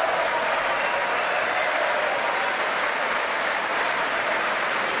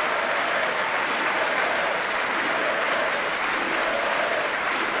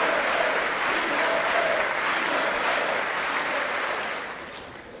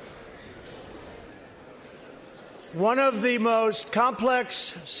 One of the most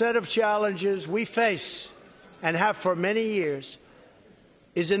complex set of challenges we face and have for many years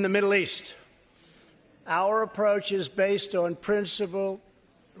is in the Middle East. Our approach is based on principled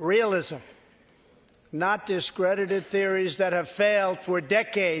realism, not discredited theories that have failed for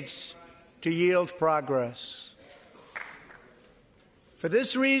decades to yield progress. For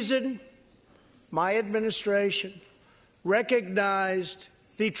this reason, my administration recognized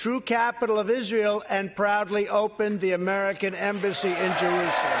the true capital of Israel and proudly opened the American embassy in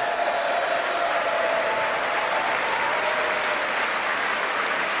Jerusalem.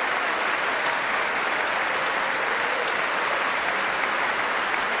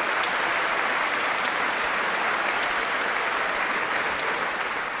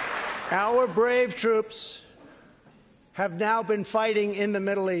 Our brave troops have now been fighting in the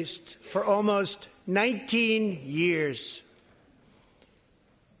Middle East for almost 19 years.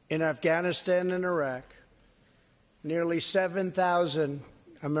 In Afghanistan and Iraq, nearly 7,000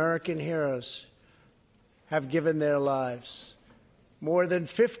 American heroes have given their lives. More than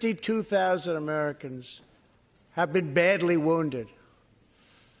 52,000 Americans have been badly wounded.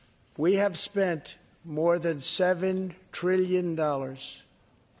 We have spent more than $7 trillion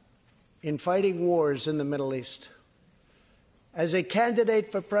in fighting wars in the Middle East. As a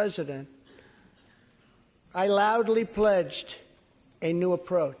candidate for president, I loudly pledged a new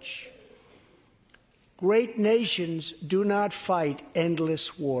approach. Great nations do not fight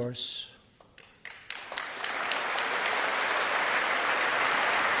endless wars.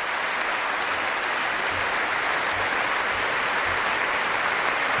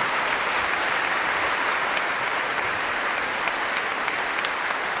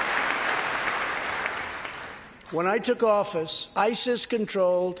 When I took office, ISIS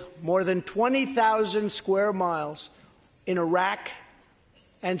controlled more than 20,000 square miles in Iraq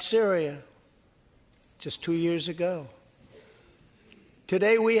and Syria just 2 years ago.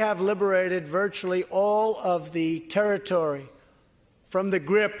 Today, we have liberated virtually all of the territory from the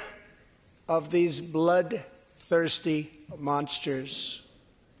grip of these bloodthirsty monsters.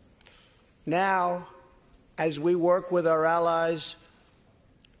 Now, as we work with our allies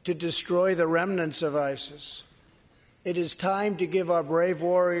to destroy the remnants of ISIS, it is time to give our brave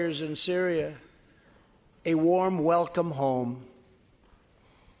warriors in Syria a warm welcome home.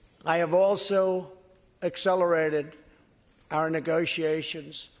 I have also accelerated our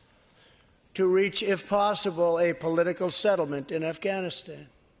negotiations to reach, if possible, a political settlement in Afghanistan.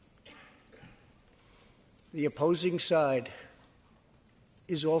 The opposing side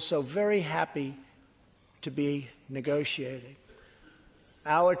is also very happy to be negotiating.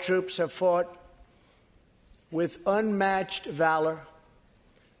 Our troops have fought with unmatched valor,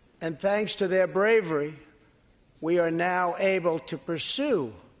 and thanks to their bravery, we are now able to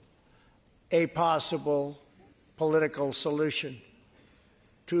pursue a possible political solution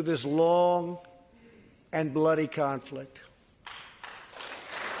to this long and bloody conflict.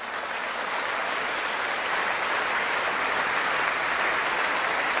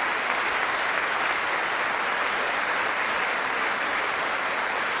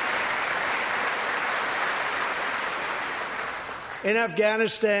 In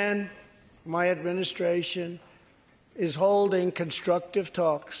Afghanistan, my administration is holding constructive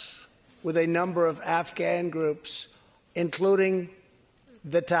talks with a number of Afghan groups, including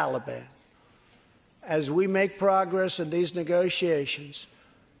the Taliban. As we make progress in these negotiations,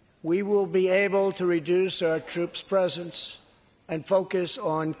 we will be able to reduce our troops' presence and focus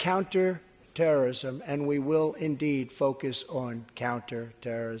on counterterrorism, and we will indeed focus on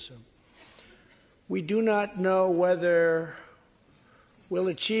counterterrorism. We do not know whether we'll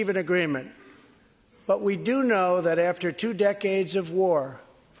achieve an agreement, but we do know that after 2 decades of war,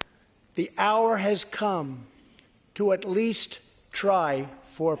 the hour has come to at least try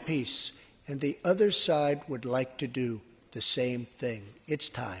for peace, and the other side would like to do the same thing. It's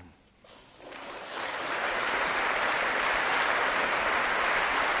time.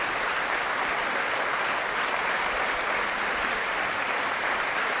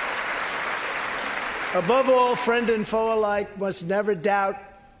 Above all, friend and foe alike must never doubt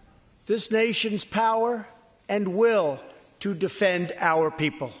this nation's power and will to defend our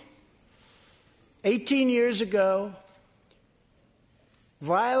people. 18 years ago,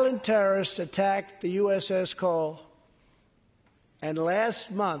 violent terrorists attacked the USS Cole, and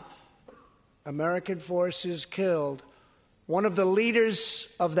last month, American forces killed one of the leaders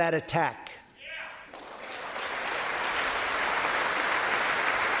of that attack.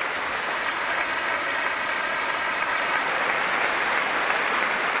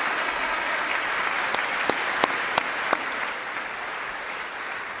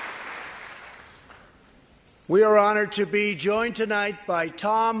 We are honored to be joined tonight by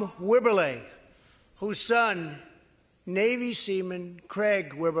Tom Wibberley, whose son, Navy seaman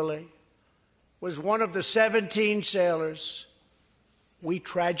Craig Wibberley, was one of the 17 sailors we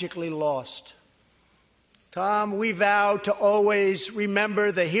tragically lost. Tom, we vow to always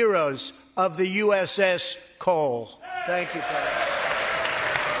remember the heroes of the USS Cole. Thank you, Tom.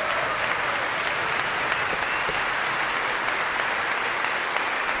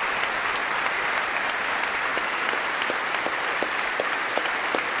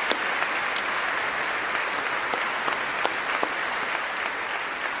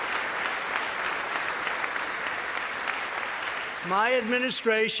 My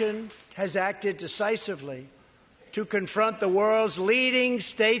administration has acted decisively to confront the world's leading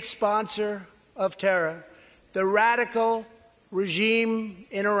state sponsor of terror, the radical regime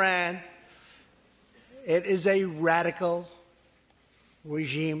in Iran. It is a radical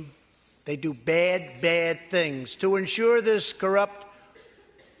regime. They do bad, bad things. To ensure this corrupt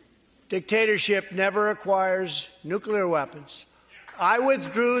dictatorship never acquires nuclear weapons, I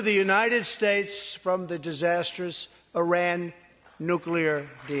withdrew the United States from the disastrous Iran nuclear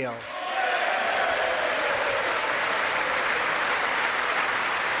deal.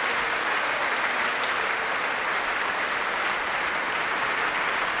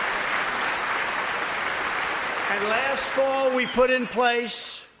 And last fall, we put in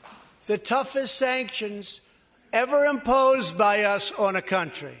place the toughest sanctions ever imposed by us on a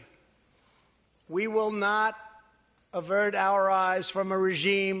country. We will not avert our eyes from a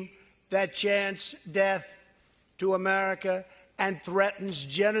regime that chants death to America and threatens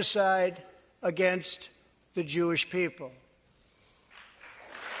genocide against the Jewish people.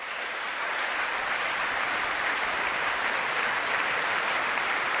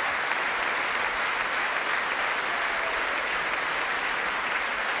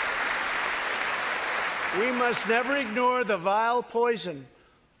 We must never ignore the vile poison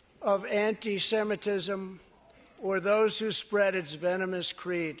of anti-Semitism or those who spread its venomous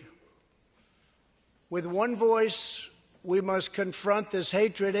creed. With one voice, we must confront this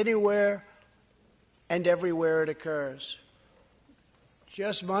hatred anywhere and everywhere it occurs.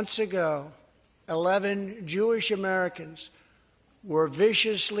 Just months ago, 11 Jewish Americans were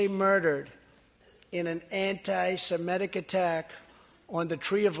viciously murdered in an anti-Semitic attack on the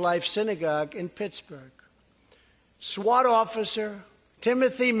Tree of Life Synagogue in Pittsburgh. SWAT officer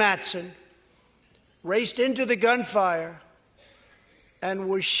Timothy Matson raced into the gunfire and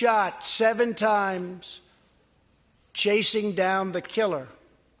was shot 7 times chasing down the killer,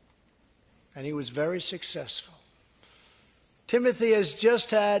 and he was very successful. Timothy has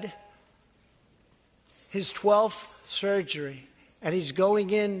just had his 12th surgery, and he's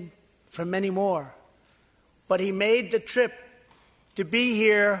going in for many more. but he made the trip to be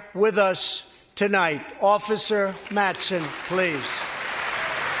here with us tonight. Officer Mattson, please.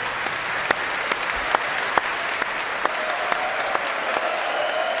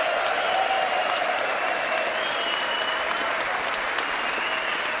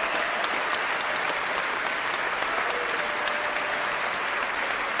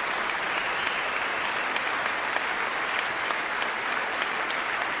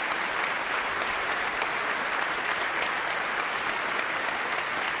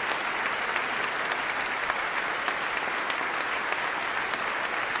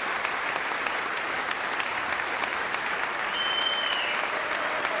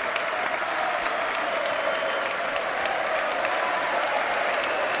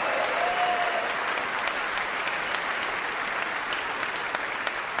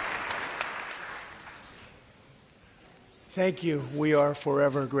 Thank you. We are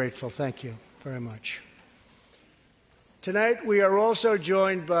forever grateful. Thank you very much. Tonight, we are also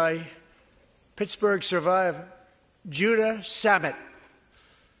joined by Pittsburgh survivor Judah Samet.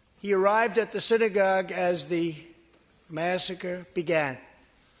 He arrived at the synagogue as the massacre began.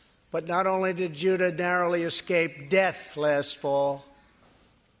 But not only did Judah narrowly escape death last fall,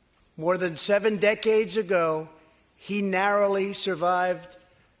 more than 7 decades ago, he narrowly survived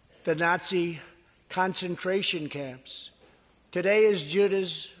the Nazi concentration camps. Today is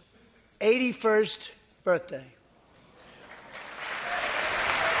Judah's 81st birthday.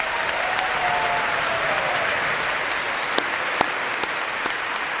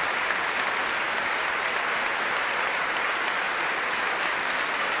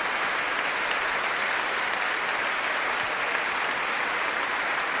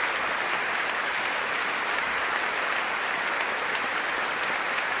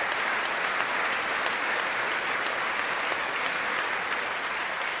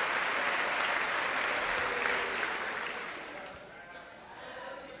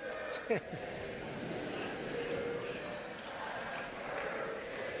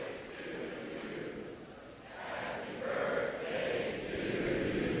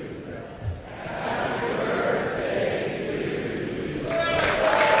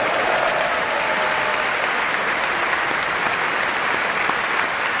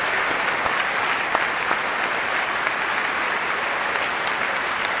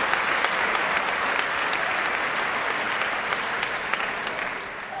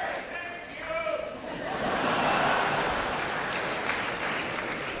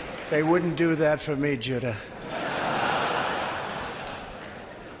 They wouldn't do that for me, Judah.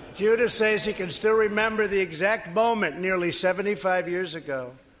 Judah says he can still remember the exact moment nearly 75 years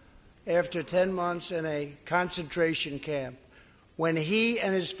ago, after 10 months in a concentration camp, when he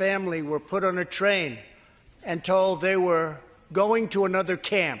and his family were put on a train and told they were going to another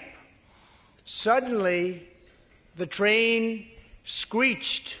camp. Suddenly, the train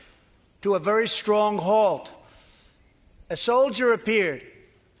screeched to a very strong halt. A soldier appeared.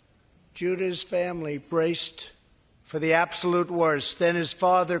 Judah's family braced for the absolute worst. Then his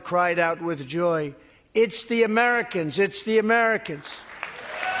father cried out with joy, "It's the Americans! It's the Americans!"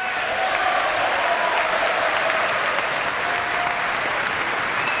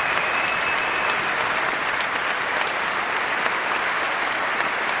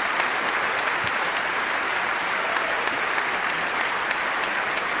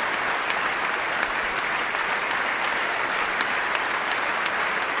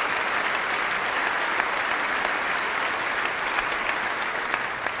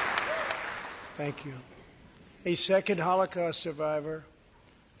 Thank you. A second Holocaust survivor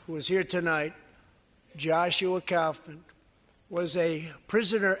who is here tonight, Joshua Kaufman, was a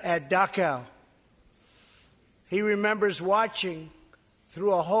prisoner at Dachau. He remembers watching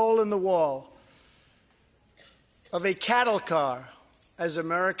through a hole in the wall of a cattle car as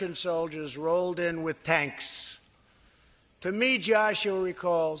American soldiers rolled in with tanks. To me, Joshua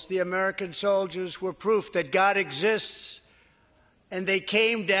recalls, the American soldiers were proof that God exists. And they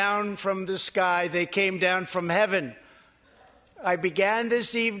came down from the sky. They came down from heaven. I began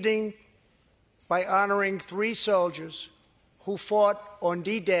this evening by honoring 3 soldiers who fought on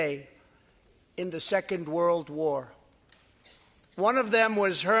D-Day in the Second World War. One of them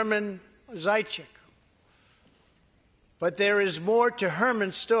was Herman Zaitchik. But there is more to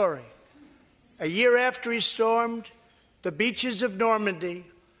Herman's story. A year after he stormed the beaches of Normandy,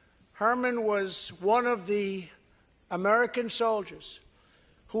 Herman was one of the American soldiers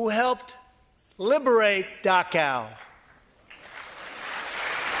who helped liberate Dachau.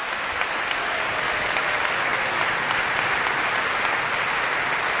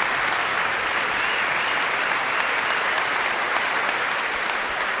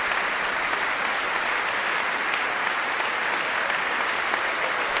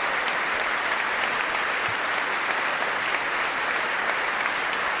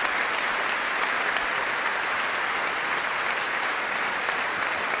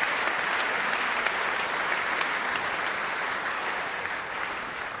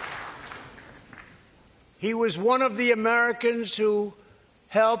 He was one of the Americans who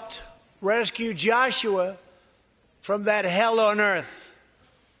helped rescue Joshua from that hell on earth.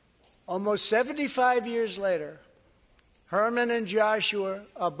 Almost 75 years later, Herman and Joshua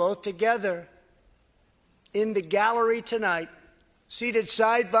are both together in the gallery tonight, seated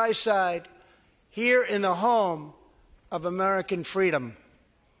side by side, here in the home of American freedom.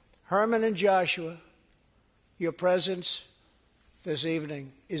 Herman and Joshua, your presence this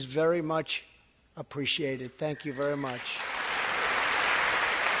evening is very much appreciated. Thank you very much.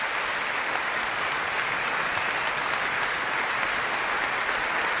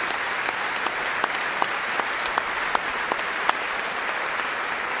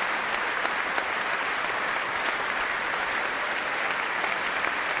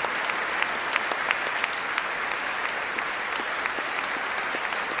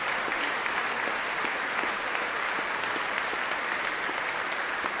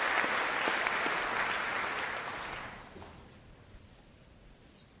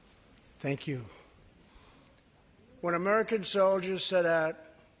 Thank you. When American soldiers set out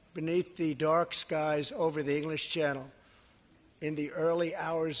beneath the dark skies over the English Channel in the early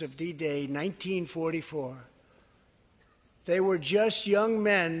hours of D-Day 1944, they were just young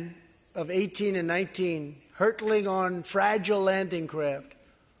men of 18 and 19 hurtling on fragile landing craft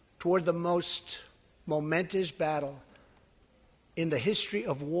toward the most momentous battle in the history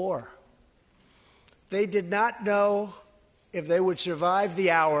of war. They did not know if they would survive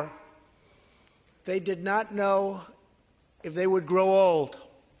the hour. They did not know if they would grow old,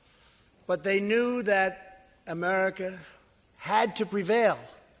 but they knew that America had to prevail.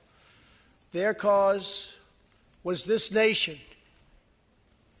 Their cause was this nation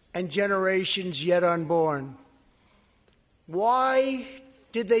and generations yet unborn. Why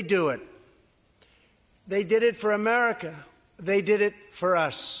did they do it? They did it for America. They did it for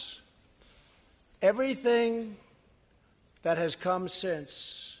us. Everything that has come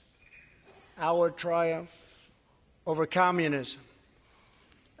since our triumph over communism,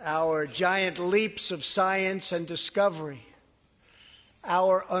 our giant leaps of science and discovery,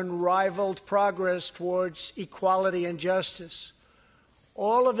 our unrivaled progress towards equality and justice,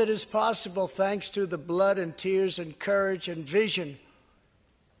 all of it is possible thanks to the blood and tears and courage and vision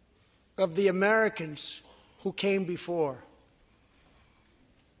of the Americans who came before.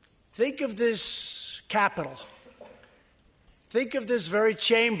 Think of this Capitol. Think of this very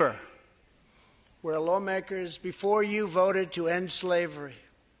chamber where lawmakers before you voted to end slavery,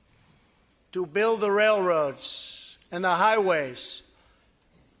 to build the railroads and the highways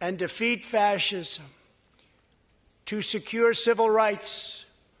and defeat fascism, to secure civil rights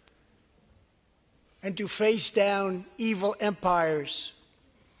and to face down evil empires.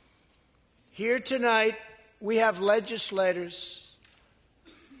 Here tonight, we have legislators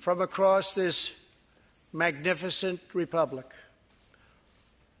from across this magnificent republic.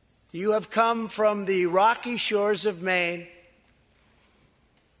 You have come from the rocky shores of Maine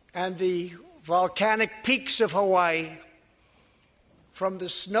and the volcanic peaks of Hawaii, from the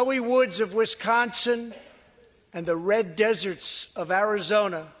snowy woods of Wisconsin and the red deserts of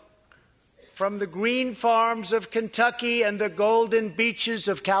Arizona, from the green farms of Kentucky and the golden beaches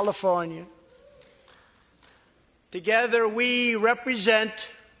of California. Together we represent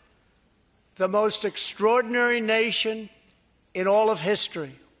the most extraordinary nation in all of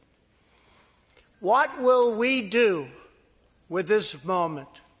history. What will we do with this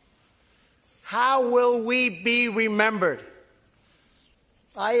moment? How will we be remembered?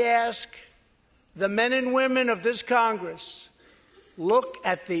 I ask the men and women of this Congress, look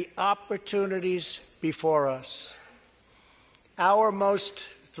at the opportunities before us. Our most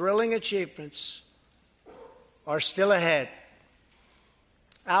thrilling achievements are still ahead.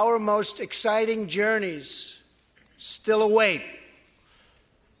 Our most exciting journeys still await.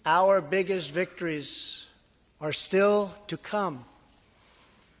 Our biggest victories are still to come.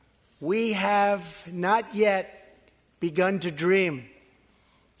 We have not yet begun to dream.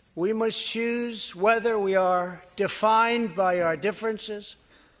 We must choose whether we are defined by our differences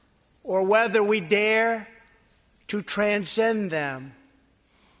or whether we dare to transcend them.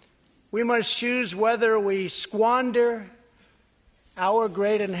 We must choose whether we squander our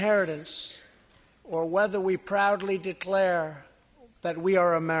great inheritance or whether we proudly declare that we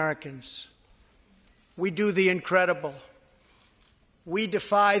are Americans. We do the incredible. We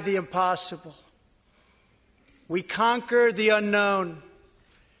defy the impossible. We conquer the unknown.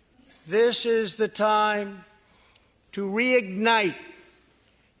 This is the time to reignite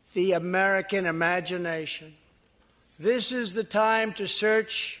the American imagination. This is the time to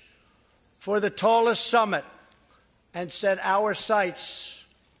search for the tallest summit and set our sights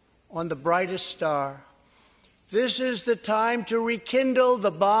on the brightest star. This is the time to rekindle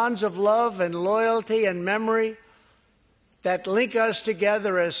the bonds of love and loyalty and memory that link us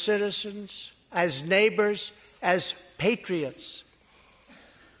together as citizens, as neighbors, as patriots.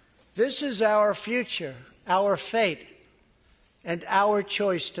 This is our future, our fate, and our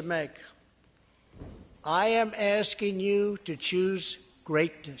choice to make. I am asking you to choose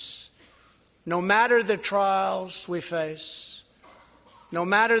greatness. No matter the trials we face, no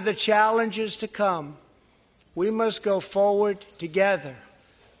matter the challenges to come, we must go forward together.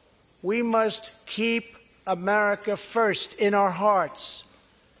 We must keep America first in our hearts.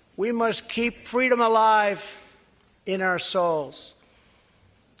 We must keep freedom alive in our souls.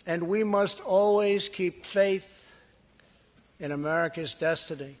 And we must always keep faith in America's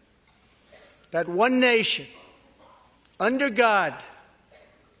destiny. That one nation, under God,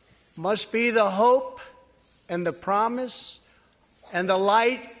 must be the hope and the promise and the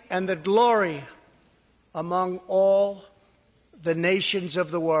light and the glory among all the nations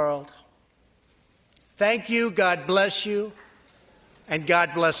of the world. Thank you, God bless you, and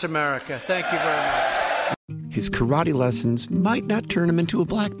God bless America. Thank you very much. His karate lessons might not turn him into a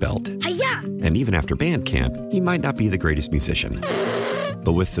black belt. Hi-ya! And even after band camp, he might not be the greatest musician.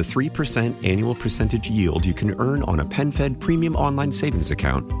 But with the 3% annual percentage yield you can earn on a PenFed premium online savings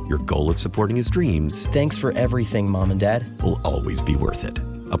account, your goal of supporting his dreams... Thanks for everything, Mom and Dad. ...will always be worth it.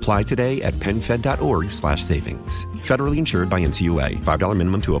 Apply today at PenFed.org/savings. Federally insured by NCUA. $5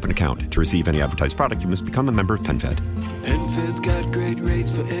 minimum to open account. To receive any advertised product, you must become a member of PenFed. PenFed's got great rates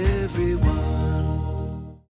for everyone.